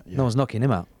doing that. Yeah. No one's knocking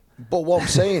him out. But what I'm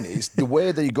saying is the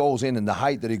way that he goes in and the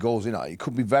height that he goes in at, it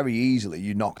could be very easily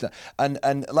you knocked out. And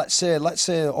let's say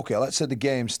the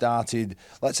game started.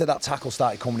 Let's say that tackle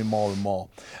started coming in more and more.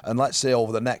 And let's say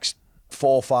over the next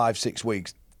 4, 5, 6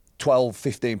 weeks, 12,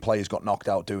 15 players got knocked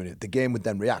out doing it. The game would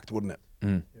then react, wouldn't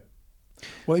it?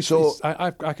 Well, So-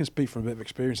 I can speak from a bit of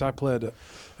experience. I played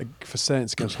for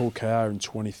Saints against Hull KR in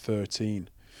 2013,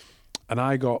 and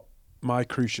I got my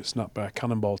cruciate snapped by a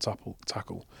cannonball tackle.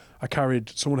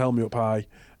 Someone held me up high,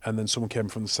 and then someone came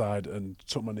from the side and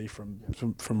took my knee from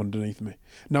underneath me.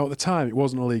 Now, at the time, it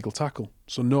wasn't a legal tackle,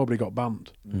 so nobody got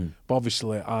banned. But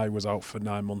obviously, I was out for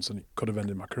 9 months, and it could have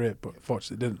ended my career, but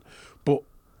fortunately, it didn't. But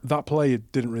that player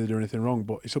didn't really do anything wrong,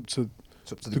 but it's up to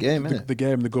the game, isn't it? The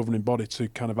game, the governing body, to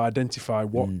kind of identify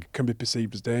what can be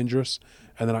perceived as dangerous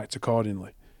and then act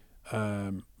accordingly.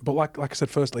 But like I said,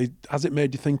 firstly, has it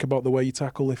made you think about the way you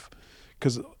tackle?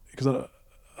 Because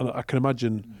I can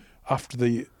imagine after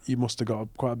you must have got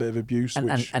quite a bit of abuse.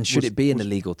 And should it be an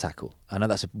illegal tackle? I know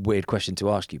that's a weird question to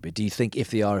ask you, but do you think if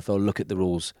the RFL look at the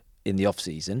rules in the off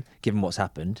season, given what's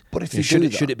happened, But if they should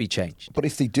do it be changed? But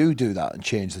if they do that and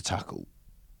change the tackle,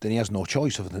 then he has no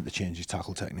choice other than to change his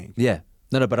tackle technique. Yeah.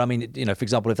 No, but I mean, for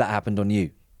example, if that happened on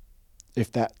you.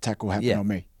 If that tackle happened on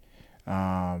me,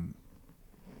 I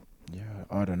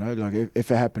don't know. Like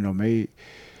if it happened on me,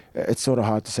 it's sort of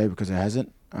hard to say because it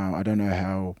hasn't. I don't know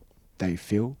how they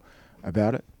feel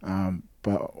about it.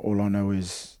 But all I know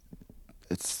is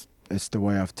it's the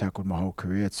way I've tackled my whole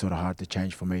career. It's sort of hard to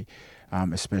change for me,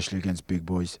 especially against big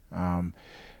boys. I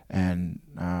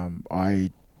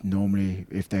normally,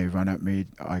 if they run at me,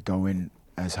 I go in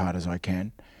as hard as I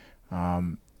can.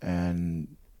 I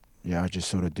just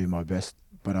sort of do my best.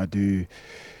 But I do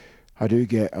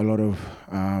get a lot of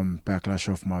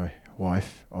backlash off my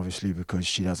wife, obviously, because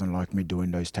she doesn't like me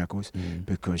doing those tackles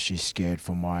because she's scared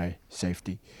for my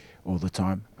safety all the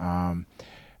time.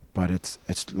 But it's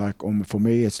like, for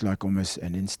me, it's like almost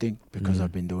an instinct because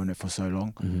I've been doing it for so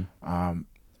long.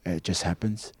 It just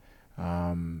happens.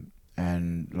 Would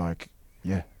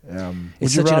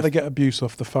you rather get abuse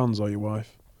off the fans or your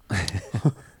wife?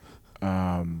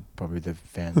 Probably the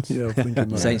fans. Yeah, I'm thinking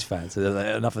that. Saints fans.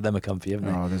 Enough of them are comfy, haven't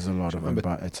they? No, there's a lot of them,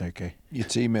 but it's okay. Your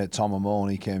teammate Tom Amor,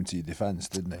 he came to your defence,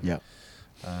 didn't he? Yeah.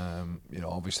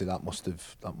 Obviously that must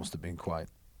have been quite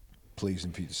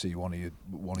pleasing for you to see one of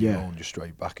your own just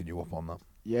straight backing you up on that.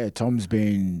 Yeah, Tom's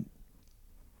been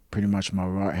pretty much my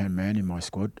right hand man in my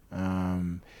squad.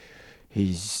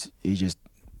 He just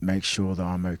makes sure that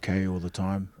I'm okay all the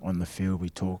time. On the field, we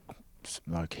talk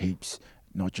like heaps,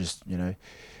 not just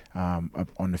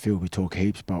on the field we talk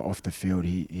heaps, but off the field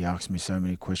he asks me so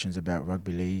many questions about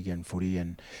rugby league and footy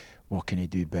and what can he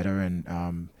do better,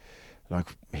 and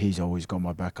he's always got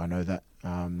my back. I know that,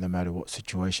 no matter what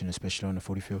situation, especially on the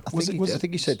footy field. I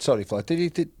think he said, sorry, Fly, did you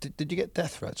get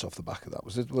death threats off the back of that?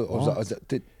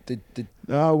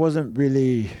 No, it wasn't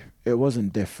really. It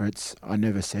wasn't death threats. I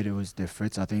never said it was death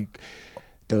threats. I think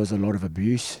there was a lot of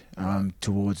abuse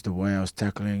towards the way I was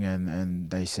tackling, and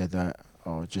they said that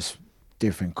just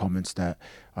different comments that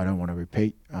I don't want to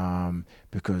repeat,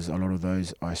 because a lot of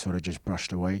those I sort of just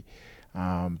brushed away.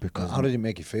 Because how did it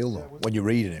make you feel though when you're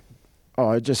reading it?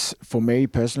 For me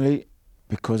personally,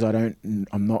 because I'm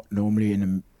not normally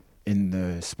in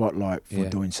the spotlight for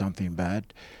doing something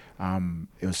bad.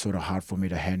 It was sort of hard for me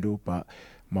to handle, but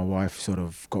my wife sort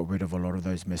of got rid of a lot of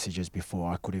those messages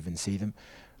before I could even see them.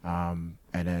 And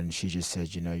then she just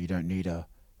said, you don't need to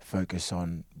focus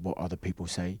on what other people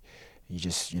say. You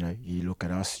just, you look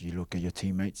at us, you look at your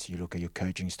teammates, you look at your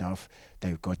coaching staff.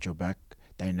 They've got your back.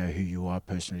 They know who you are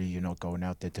personally. You're not going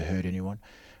out there to hurt anyone.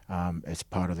 It's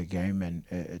part of the game, and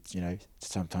it's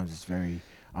sometimes it's very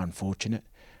unfortunate.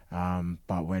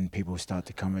 But when people start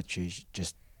to come at you,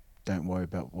 just don't worry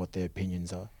about what their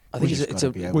opinions are. I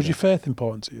think was your faith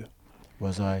important to you?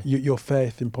 Was I? Your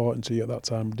faith important to you at that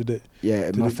time? Did it?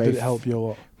 Yeah, did it help you a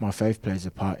lot? My faith plays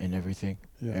a part in everything.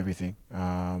 Yeah. Everything.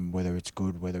 Whether it's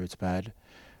good, whether it's bad,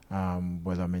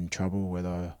 whether I'm in trouble,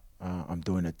 whether I'm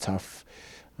doing it tough.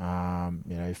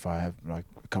 If I have like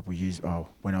a couple of years,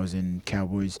 when I was in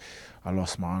Cowboys, I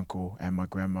lost my uncle and my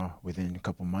grandma within a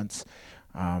couple of months,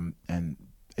 and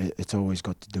it's always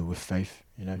got to do with faith.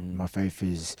 My faith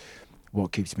is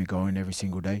what keeps me going every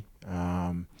single day.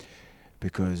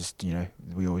 Because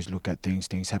we always look at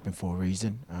things happen for a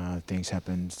reason. Things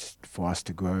happen for us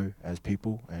to grow as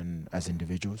people and as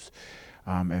individuals.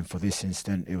 And for this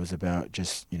instant, it was about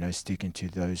just sticking to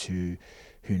those who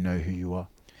know who you are,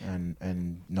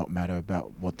 and not matter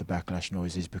about what the backlash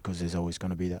noise is, because there's always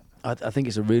going to be that. I think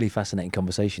it's a really fascinating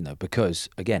conversation, though, because,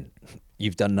 again,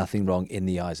 you've done nothing wrong in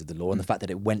the eyes of the law. And the fact that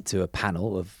it went to a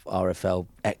panel of RFL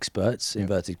experts,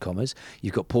 inverted commas,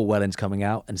 you've got Paul Wellens coming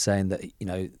out and saying that,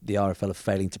 the RFL are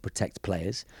failing to protect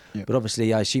players. Yep. But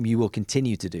obviously, I assume you will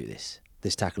continue to do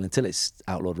this tackle until it's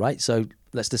outlawed, right? So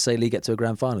let's just say Leigh get to a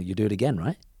grand final. You do it again,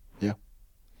 right? Yeah.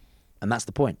 And that's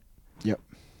the point. Yep.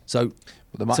 So,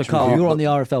 the match Carl, review- you're on the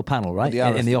RFL panel, right? The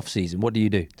In the off season, what do you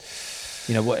do?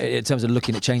 You know, what, in terms of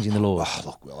looking at changing the laws. Oh,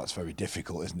 look, well, that's very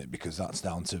difficult, isn't it? Because that's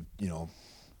down to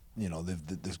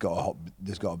there's got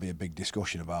to be a big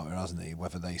discussion about it, hasn't it?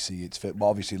 Whether they see it's fit. But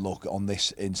obviously, look, on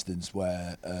this instance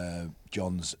where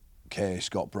John's case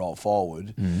got brought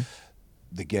forward,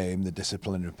 the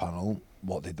disciplinary panel,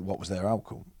 what was their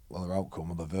outcome? Well, their outcome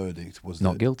or the verdict was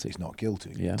Not that guilty. he's not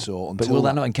guilty. Yeah. So, but will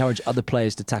that not encourage other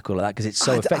players to tackle that? Because it's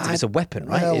so effective. It's a weapon,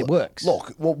 right? Well, it works.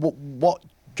 Look, what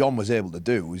John was able to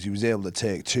do was he was able to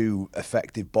take 2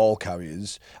 effective ball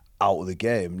carriers out of the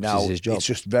game. Now, his job. it's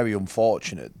just very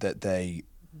unfortunate that they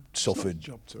suffered.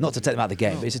 Not to take them out of the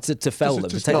game, but it's to fell them,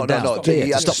 to take No, them no, down. no, Yeah,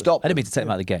 he had to them. stop I didn't them. mean to take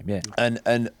them out of the game, yeah.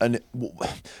 And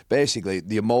basically,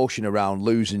 the emotion around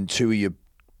losing 2 of your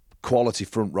quality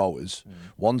front rowers.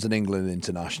 One's an England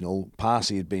international.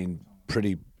 Parsi had been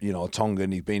pretty,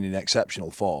 Tongan. He's been in exceptional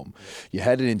form. You're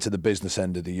heading into the business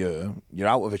end of the year. You're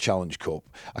out of a Challenge Cup.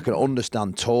 I can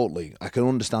understand totally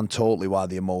why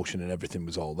the emotion and everything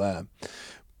was all there.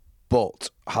 But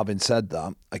having said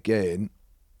that, again,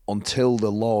 until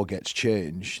the law gets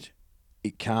changed,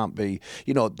 it can't be.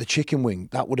 The chicken wing,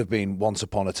 that would have been once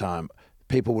upon a time.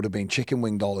 People would have been chicken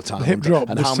winged all the time, hip drop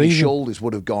and this how many season. shoulders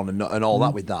would have gone and all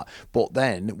that with that. But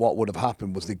then what would have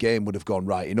happened was the game would have gone,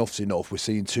 right, enough's enough. We're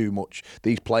seeing too much.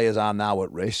 These players are now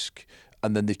at risk,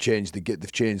 and then they've changed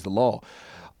the law.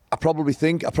 I probably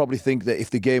think that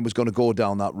if the game was going to go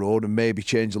down that road and maybe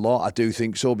change the law, I do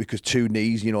think so, because 2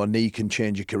 knees, a knee can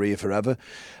change your career forever.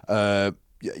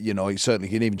 It certainly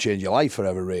can even change your life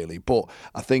forever, really. But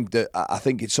I think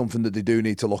it's something that they do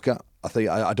need to look at.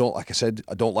 I don't like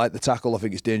the tackle. I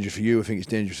think it's dangerous for you. I think it's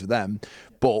dangerous for them.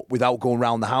 But without going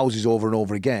round the houses over and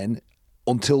over again,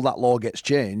 until that law gets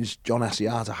changed, John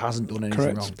Asiata hasn't done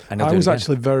anything wrong. I was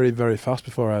actually very, very fast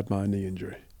before I had my knee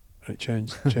injury. And it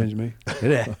changed me.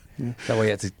 Yeah. That way you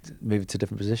had to move to a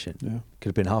different position. Yeah. Could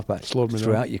have been halfback Slowed me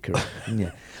throughout down. your career.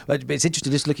 Yeah. But it's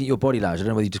interesting just looking at your body language. I don't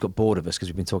know whether you just got bored of us because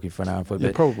we've been talking for an hour and 40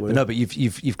 minutes. Probably. But no, but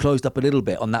you've closed up a little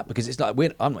bit on that, because it's like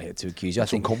I'm not here to accuse you. I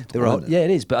think uncomfortable, there are, isn't it? yeah,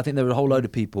 it is. But I think there were a whole load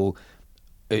of people.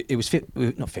 It was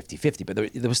not 50-50, but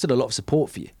there was still a lot of support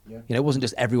for you. Yeah. It wasn't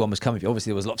just everyone was coming for you. Obviously,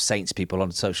 there was a lot of Saints people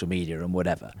on social media and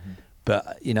whatever. Mm-hmm.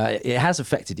 But it has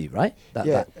affected you, right?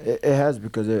 It has,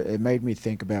 because it made me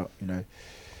think about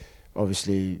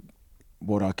obviously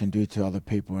what I can do to other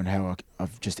people and how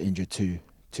I've just injured two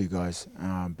guys,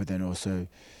 but then also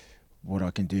what I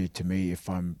can do to me if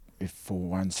for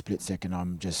one split second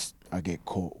I get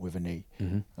caught with a knee.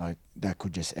 Mm-hmm. Like that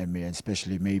could just end me, and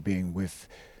especially me being with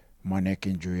my neck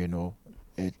injury and all.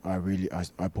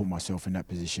 I put myself in that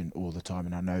position all the time,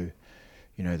 and I know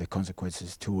the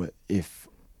consequences to it if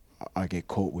I get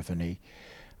caught with a knee.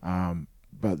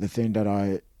 But the thing that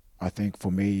I think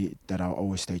for me that I'll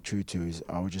always stay true to is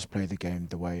I would just play the game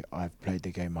the way I've played the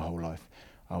game my whole life.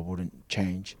 I wouldn't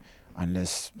change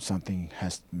unless something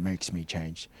makes me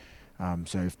change.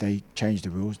 So if they change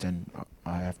the rules, then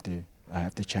I have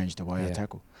to change the way I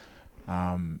tackle.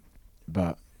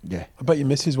 But yeah, I bet your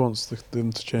missus wants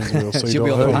them to change the rules so you She'll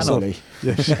don't be on hurt the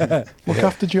yourself. panel. Yeah. Look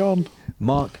after John.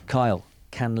 Mark, Kyle,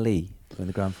 can Leigh win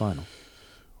the grand final?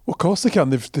 Well, of course they can.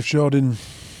 They've showed in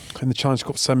the Challenge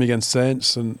Cup semi against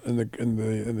Saints and in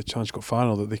the Challenge Cup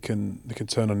final that they can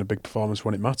turn on a big performance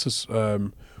when it matters.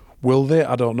 Will they?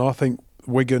 I don't know. I think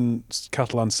Wigan,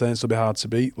 Catalan, Saints will be hard to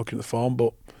beat looking at the form,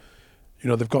 but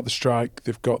they've got the strike,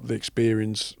 they've got the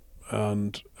experience,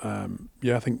 and I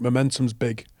think momentum's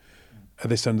big at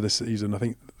this end of the season. I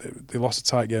think they lost a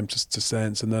tight game to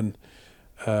Saints, and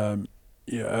then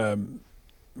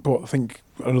but I think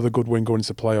another good win going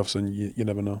into playoffs, and you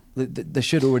never know. There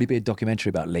should already be a documentary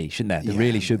about Leigh, shouldn't there? There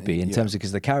really should be, in terms of,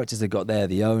 because the characters they've got there,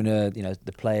 the owner,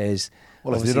 the players.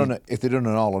 Well, if they've done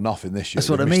an all or nothing this year, that's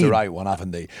what they've I missed mean. the right one,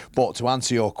 haven't they? But to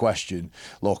answer your question,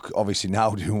 look, obviously now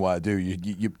doing what I do,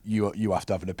 you have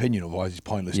to have an opinion, otherwise it's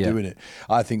pointless doing it.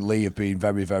 I think Leigh have been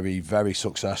very, very, very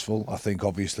successful. I think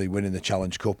obviously winning the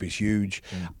Challenge Cup is huge.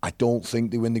 I don't think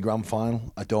they win the grand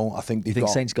final. I think they've You think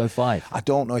Saints go 5? I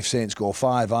don't know if Saints go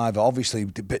 5 either. Obviously,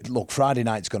 look, Friday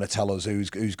night's going to tell us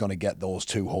who's going to get those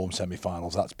 2 home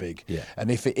semi-finals. That's big. Yeah. And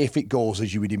if it goes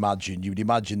as you would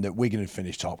imagine that Wigan would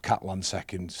finish top, Catalan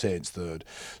second, Saints third.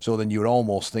 So then you're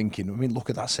almost thinking, I mean, look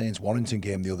at that Saints-Warrington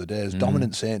game the other day. As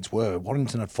dominant Saints were,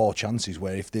 Warrington had 4 chances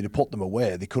where if they'd have put them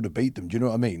away, they could have beat them. Do you know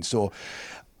what I mean? So,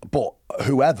 but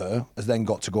whoever has then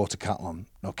got to go to Catalan.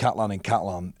 Now,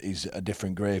 Catalan is a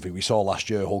different gravy. We saw last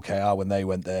year Hull KR when they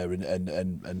went there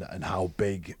and how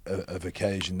big of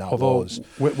occasion that was.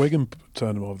 Wigan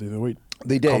turned them over the other week.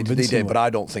 They did, but I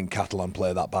don't think Catalan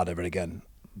play that bad ever again.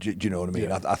 Do you know what I mean?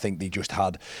 Yeah. I think they just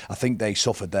had. I think they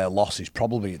suffered their losses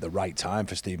probably at the right time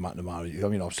for Steve McNamara. I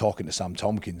mean, I was talking to Sam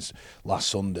Tompkins last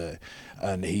Sunday,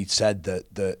 and he said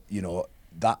that you know,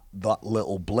 that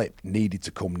little blip needed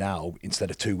to come now instead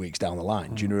of 2 weeks down the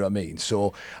line. Do you know what I mean?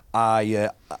 So I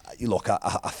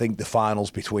think the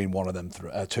finals between one of them,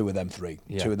 two of them three,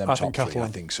 two of them I top think three. I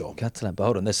think so. Catalan, but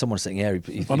hold on, there's someone sitting here.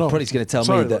 He's I know. probably going to tell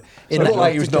Sorry, me that. It looked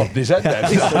like he was nodding his head there.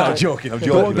 I'm joking.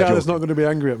 The one guy that's not going to be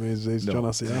angry at me is John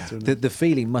Asiata. The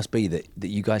feeling must be that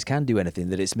you guys can do anything,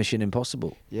 that it's mission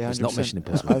impossible. Yeah, it's not 100%. mission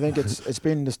impossible. I think it's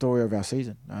been the story of our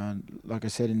season. Like I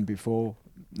said in before,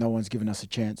 no one's given us a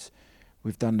chance.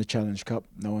 We've done the Challenge Cup.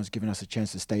 No one's given us a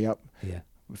chance to stay up. Yeah.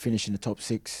 We finish in the top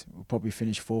 6. We'll probably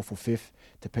finish 4th or 5th,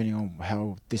 depending on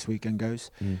how this weekend goes.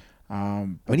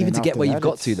 But even to get where you've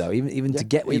got to, though, even to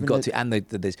get where you've got to, and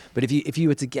this. But if you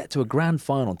were to get to a grand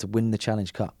final to win the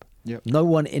Challenge Cup, no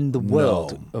one in the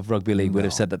world of rugby league would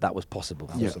have said that was possible.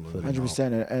 Yeah,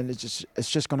 100%. And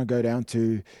it's just going to go down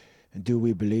to, do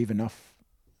we believe enough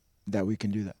that we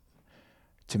can do that?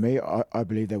 To me, I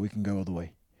believe that we can go all the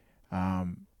way.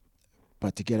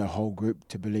 But to get a whole group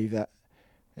to believe that,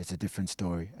 it's a different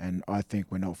story. And I think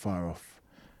we're not far off.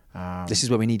 This is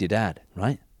where we need your dad,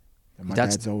 right? My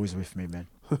dad's always with me, man.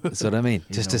 That's what I mean.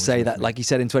 Just to say that, like he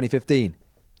said in 2015,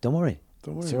 don't worry.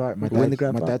 It's all right. My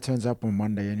dad turns up on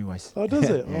Monday anyways. Oh, does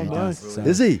it? Yeah, Oh, he nice. So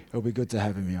Is he? It'll be good to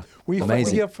have him here. Will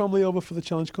you have family over for the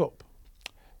Challenge Cup?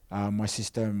 My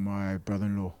sister and my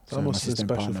brother-in-law. That So my must have sister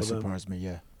been and special partner for them. surprised me,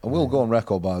 yeah. I will go on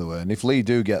record, by the way, and if Leigh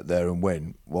do get there and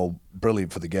win, well,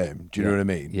 brilliant for the game. Do you know what I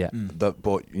mean? Yeah.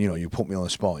 But you know, you put me on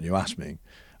the spot and you ask me,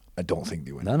 I don't think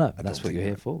they win. No, that's what you're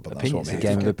here for. But Opinions, that's a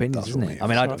game of opinions, isn't it? I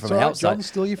mean, from the outside, John's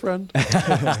still your friend.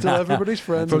 Still everybody's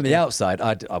friend. from the outside,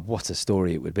 what a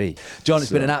story it would be. John,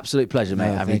 it's been an absolute pleasure,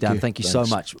 mate. Having you down. Thank you so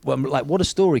much. Well, like, what a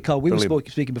story, Carl. We were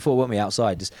speaking before, weren't we,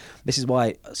 outside? This is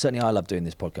why, certainly I love doing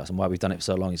this podcast and why we've done it for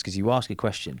so long, is because you ask a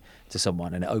question to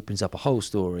someone and it opens up a whole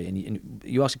story, and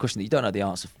you ask a question that you don't know the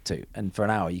answer to, and for an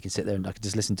hour you can sit there and I can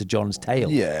just listen to John's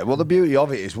tale. Yeah, well, the beauty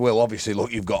of it is, Will, obviously,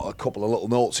 look, you've got a couple of little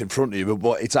notes in front of you,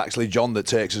 but it's actually John that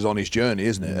takes us on his journey,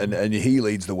 isn't it? And he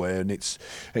leads the way, and it's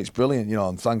brilliant, you know.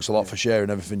 And thanks a lot for sharing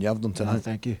everything you have done tonight. No,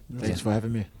 thank you. Thanks for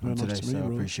having me on today. nice to meet So you, I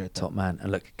bro. appreciate that. Top man.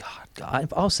 And look, God,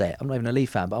 I'll say it. I'm not even a Leigh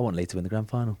fan, but I want Leigh to win the grand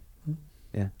final.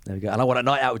 Yeah, there we go. And I want a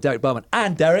night out with Derek Bowman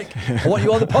and Derek. I want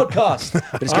you on the podcast.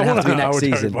 But it's going to have to be next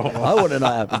season. I want a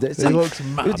night out. He looks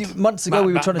mad. Months ago,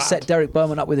 we were trying to set Derek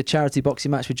Bowman up with a charity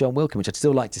boxing match with John Wilkin, which I'd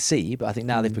still like to see. But I think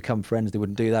now they've become friends, they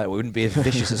wouldn't do that. It wouldn't be as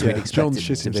vicious as we'd expected. John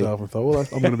shit himself and thought, well,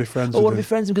 I'm going to be friends I with want to be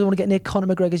friends because I want to get near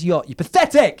Conor McGregor's yacht. You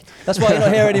pathetic! That's why you're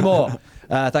not here anymore.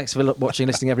 Thanks for watching,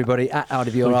 listening, everybody. At Out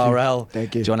of Your RL,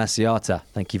 Thank you. John Asiata.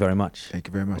 Thank you very much. Thank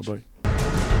you very much. Bye-bye.